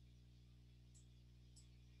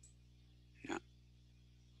 No.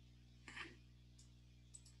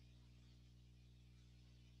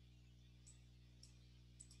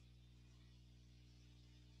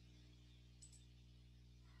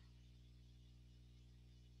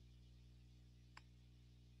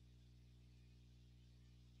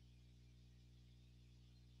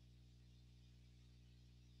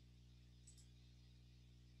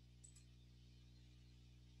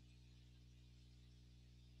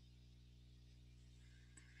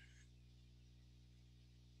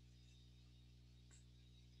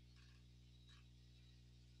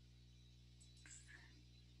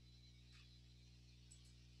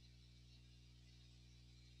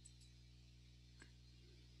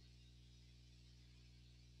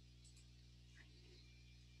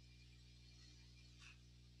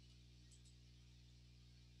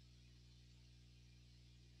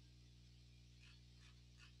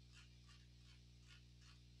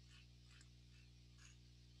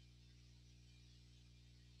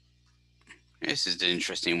 This is an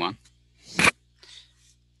interesting one.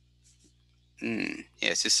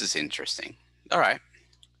 Yes, this is interesting. All right.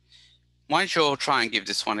 Why don't you all try and give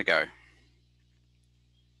this one a go?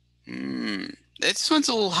 This one's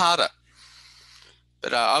a little harder,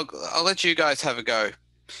 but I'll let you guys have a go.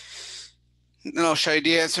 Then I'll show you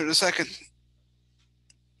the answer in a second.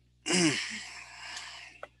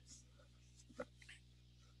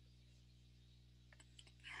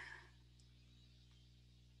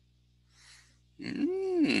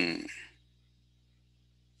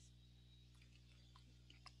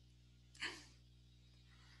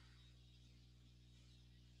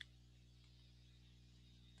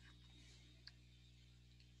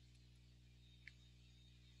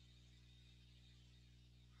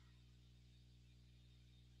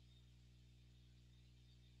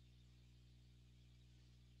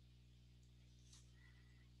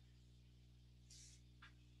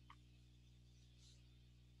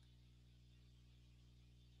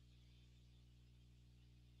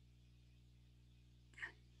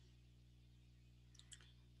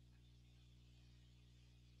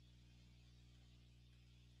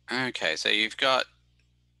 Okay, so you've got,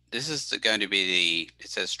 this is going to be it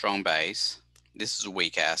says strong base. This is a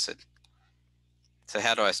weak acid. So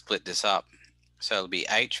how do I split this up? So it'll be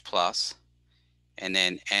H plus and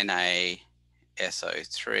then NaSO3,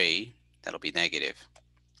 that'll be negative.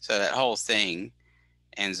 So that whole thing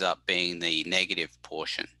ends up being the negative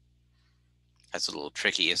portion. That's a little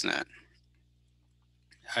tricky, isn't it?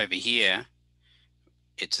 Over here,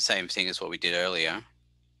 it's the same thing as what we did earlier.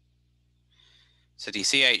 So the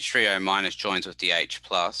CH3O minus joins with the H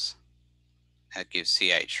plus, that gives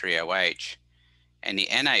CH3OH, and the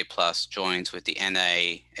Na plus joins with the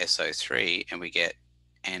NaSO3, and we get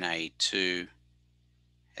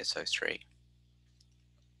Na2SO3.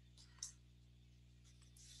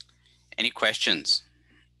 Any questions?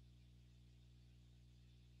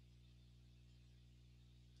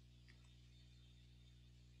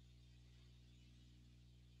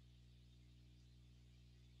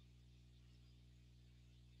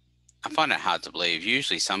 I find it hard to believe.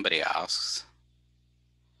 Usually somebody asks,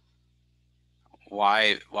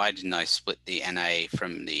 why didn't I split the Na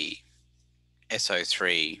from the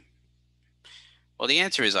SO3? Well, the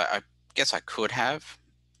answer is I guess I could have,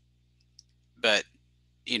 but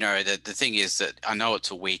you know, the thing is that I know it's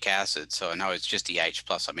a weak acid, so I know it's just the H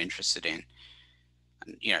plus I'm interested in.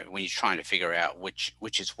 And, you know, when you're trying to figure out which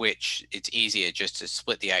is which, it's easier just to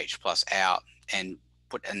split the H plus out and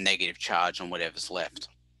put a negative charge on whatever's left.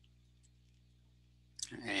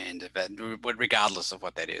 And regardless of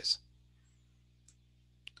what that is.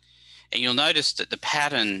 And you'll notice that the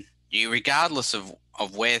pattern, regardless of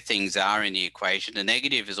where things are in the equation, the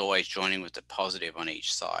negative is always joining with the positive on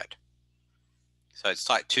each side. So it's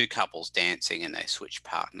like two couples dancing and they switch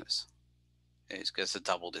partners. It's a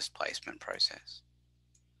double displacement process.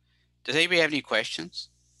 Does anybody have any questions?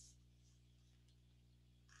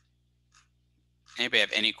 Anybody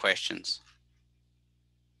have any questions?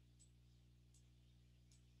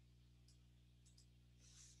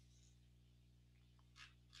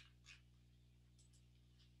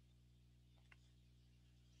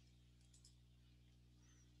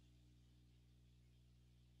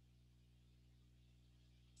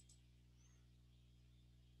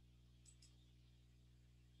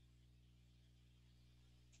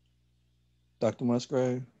 Dr.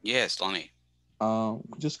 Musgrave? Yes, Lonnie.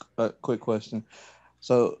 Just a quick question.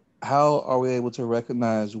 So how are we able to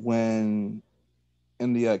recognize when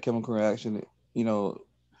in the chemical reaction, you know,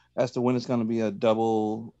 as to when it's going to be a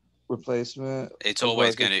double replacement? It's Or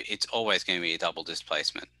always was it it's always going to be a double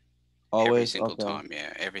displacement every always single okay? time.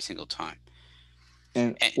 Yeah, every single time.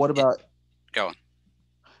 And And, what about go on.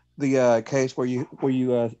 the case where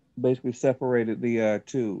you basically separated the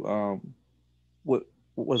two? What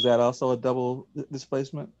was that also a double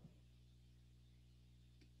displacement?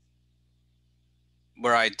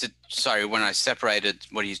 Where I did, sorry, when I separated,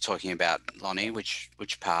 what are you talking about, Lonnie? Which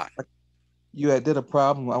part? You had did a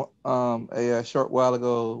problem a short while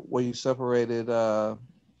ago where you separated I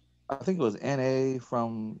think it was NA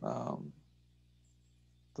from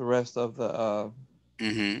the rest of the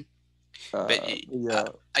Mm-hmm. But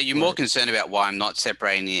the are you more right. concerned about why I'm not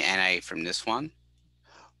separating the NA from this one?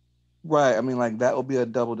 Right. I mean, like that would be a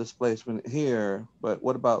double displacement here, but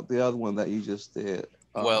what about the other one that you just did?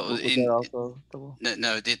 Well, Was that also double?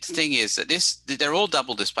 no, the thing is that they're all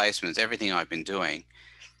double displacements, everything I've been doing.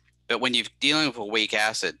 But when you're dealing with a weak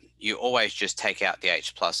acid, you always just take out the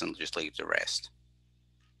H plus and just leave the rest,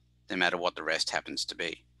 no matter what the rest happens to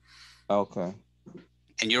be. Okay.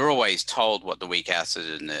 And you're always told what the weak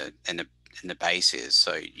acid and the base is,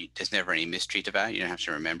 so there's never any mystery to that. You don't have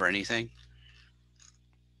to remember anything.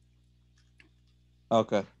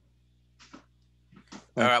 Okay.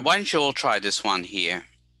 All right, You. why don't you all try this one here?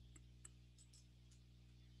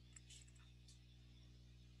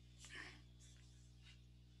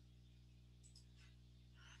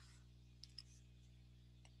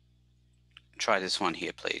 Try this one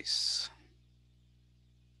here, please.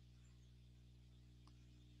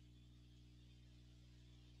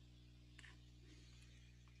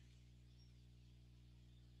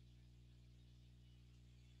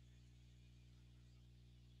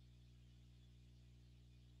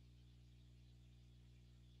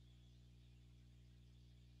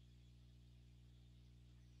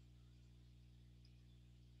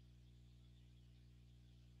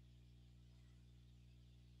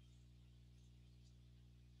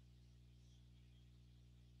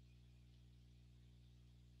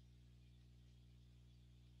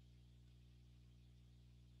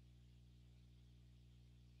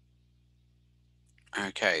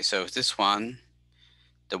 Okay, so with this one,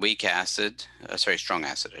 the weak acid, sorry, strong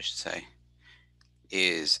acid, I should say,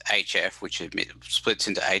 is HF, which splits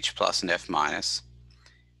into H plus and F minus.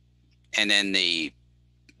 And then the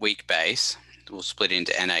weak base will split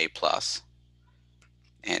into Na plus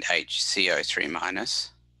and HCO3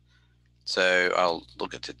 minus. So I'll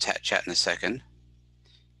look at the chat in a second.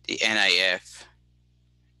 The NaF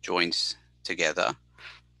joins together,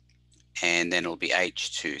 and then it'll be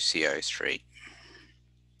H2CO3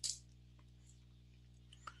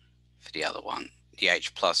 for the other one. The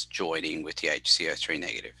H plus joining with the HCO3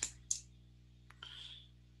 negative.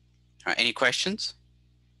 All right, any questions?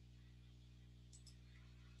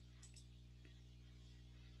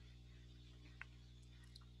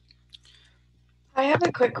 I have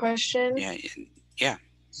a quick question. Yeah.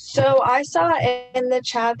 So I saw in the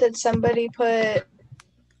chat that somebody put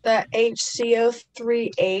the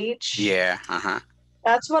HCO3H. Yeah.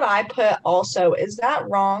 That's what I put also. Is that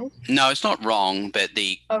wrong? No, it's not wrong, but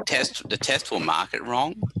the Okay. test will mark it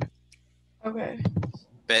wrong. Okay.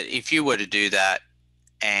 But if you were to do that,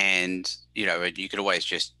 and you could always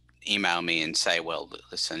just email me and say, well,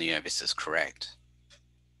 listen, this is correct.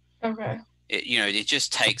 Okay. It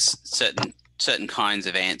just takes certain kinds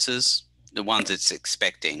of answers, the ones it's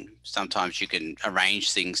expecting. Sometimes you can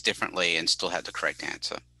arrange things differently and still have the correct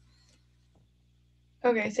answer.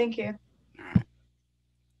 Okay, thank you. All right.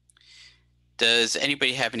 Does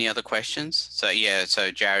anybody have any other questions? So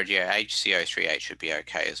Jared, HCO3H should be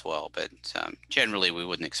okay as well, but generally we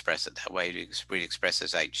wouldn't express it that way. We'd express it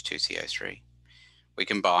as H2CO3. We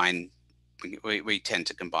combine, we tend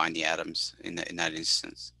to combine the atoms in that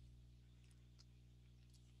instance.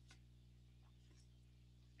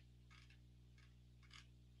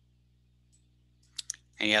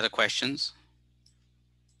 Any other questions?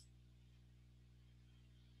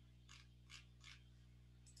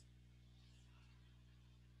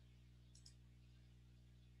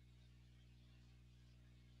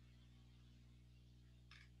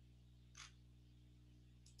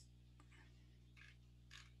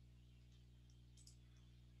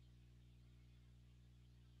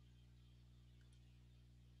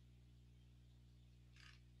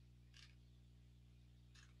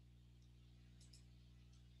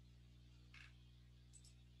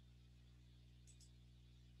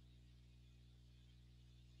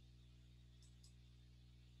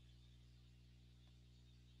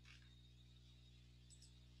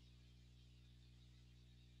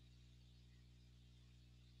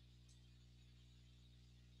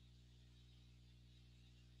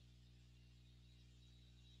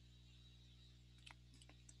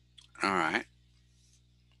 All right.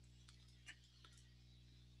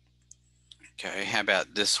 Okay, how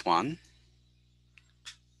about this one?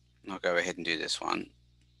 I'll go ahead and do this one.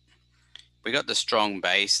 We got the strong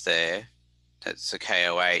base there. That's the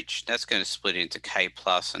KOH. That's going to split into K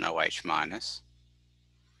plus and OH minus.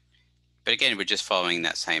 But again, we're just following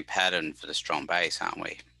that same pattern for the strong base, aren't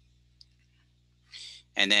we?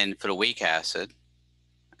 And then for the weak acid,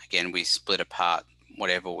 again, we split apart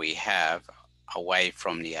whatever we have away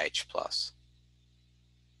from the H plus.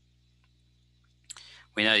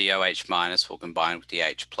 We know the OH minus will combine with the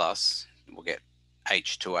H plus. We'll get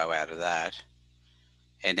H2O out of that.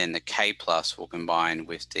 And then the K plus will combine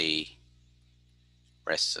with the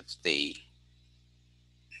rest of the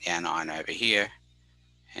anion over here.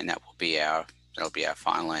 And that'll be our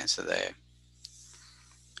final answer there.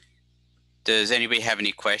 Does anybody have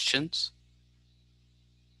any questions?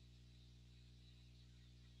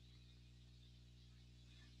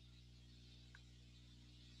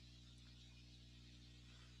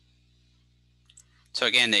 So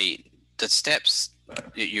again, the steps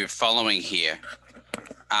that you're following here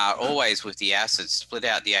are always with the acid, split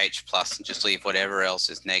out the H plus and just leave whatever else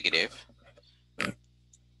is negative.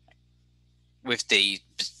 With the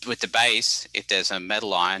base, if there's a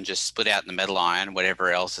metal ion, just split out the metal ion, whatever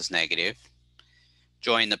else is negative.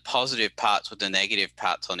 Join the positive parts with the negative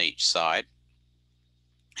parts on each side.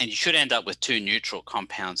 And you should end up with two neutral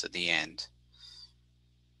compounds at the end.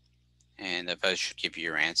 And those should give you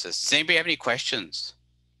your answers. Does anybody have any questions?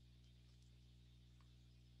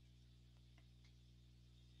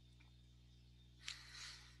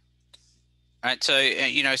 All right, so,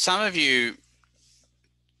 you know, some of you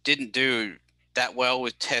didn't do that well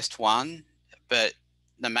with test one, but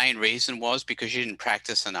the main reason was because you didn't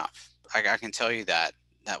practice enough. I can tell you that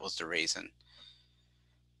was the reason.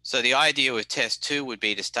 So the idea with test two would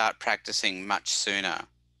be to start practicing much sooner.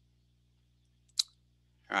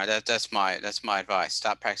 All right, that's my advice.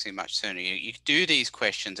 Start practicing much sooner. You do these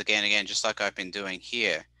questions again, just like I've been doing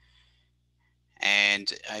here,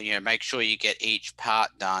 and you know, make sure you get each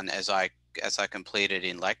part done as I complete it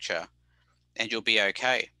in lecture, and you'll be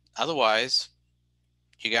okay. Otherwise,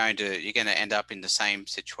 you're going to end up in the same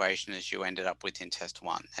situation as you ended up with in test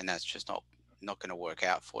one, and that's just not going to work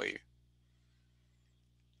out for you.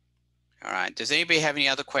 All right. Does anybody have any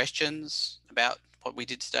other questions about what we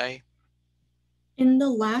did today? In the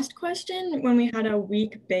last question, when we had a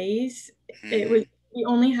weak base, we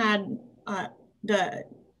only had the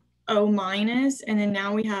O minus, and then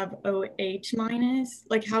now we have OH minus.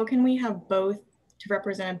 Like, how can we have both to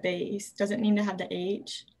represent a base? Does it need to have the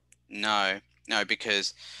H? No,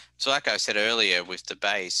 because so like I said earlier with the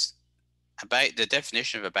base, the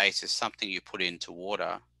definition of a base is something you put into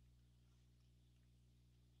water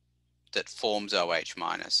that forms OH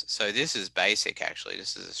minus. So this is basic, actually.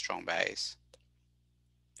 This is a strong base.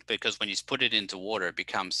 Because when you put it into water, it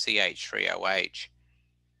becomes CH3OH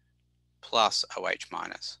plus OH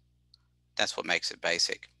minus. That's what makes it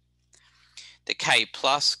basic. The K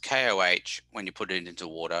plus KOH, when you put it into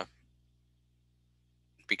water,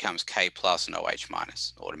 becomes K plus and OH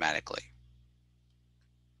minus automatically.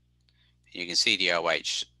 You can see the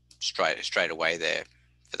OH straight away there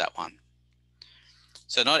for that one.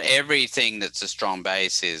 So not everything that's a strong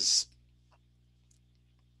base is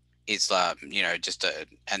you know, just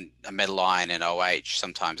a metal ion and OH.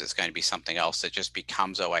 Sometimes it's going to be something else that just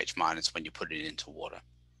becomes OH minus when you put it into water.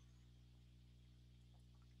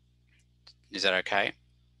 Is that okay?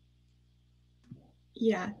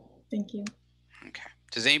 Yeah, thank you. Okay.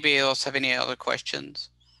 Does anybody else have any other questions?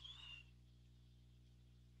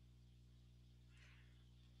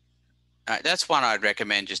 That's one I'd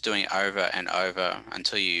recommend just doing over and over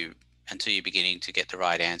until you're beginning to get the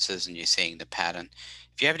right answers and you're seeing the pattern.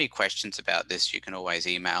 If you have any questions about this, you can always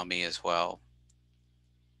email me as well.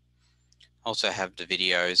 Also have the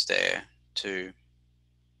videos there too,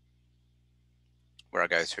 where I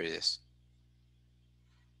go through this.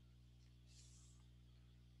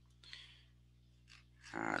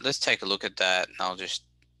 Let's take a look at that, and I'll just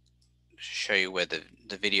show you where the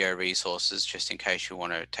video resources, just in case you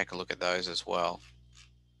want to take a look at those as well.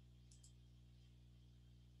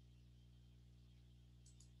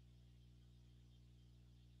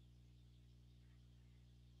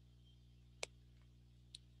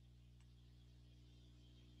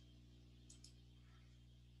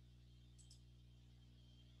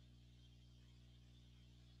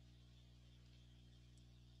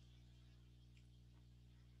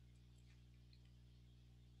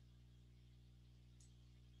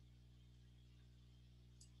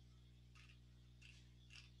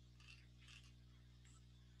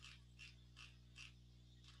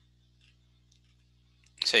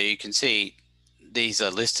 So you can see these are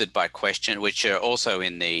listed by question, which are also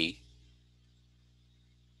in the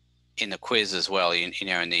quiz as well, in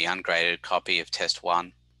the ungraded copy of test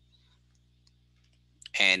 1.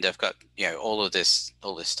 And I've got, all this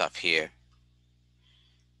stuff here.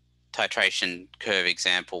 Titration curve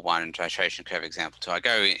example 1 and titration curve example 2. I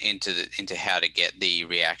go into how to get the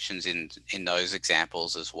reactions in those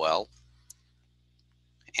examples as well.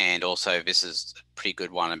 And also this is a pretty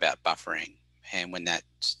good one about buffering and when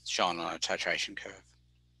that's shown on a titration curve.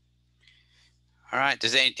 All right,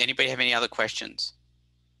 does anybody have any other questions?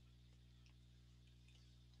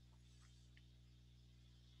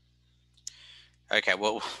 Okay,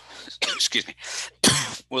 well, excuse me.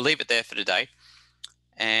 We'll leave it there for today,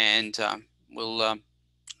 and we'll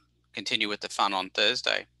continue with the fun on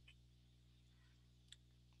Thursday.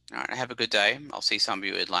 All right, have a good day. I'll see some of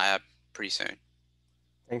you in lab pretty soon.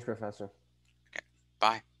 Thanks, Professor. Okay,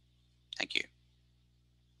 bye. Thank you.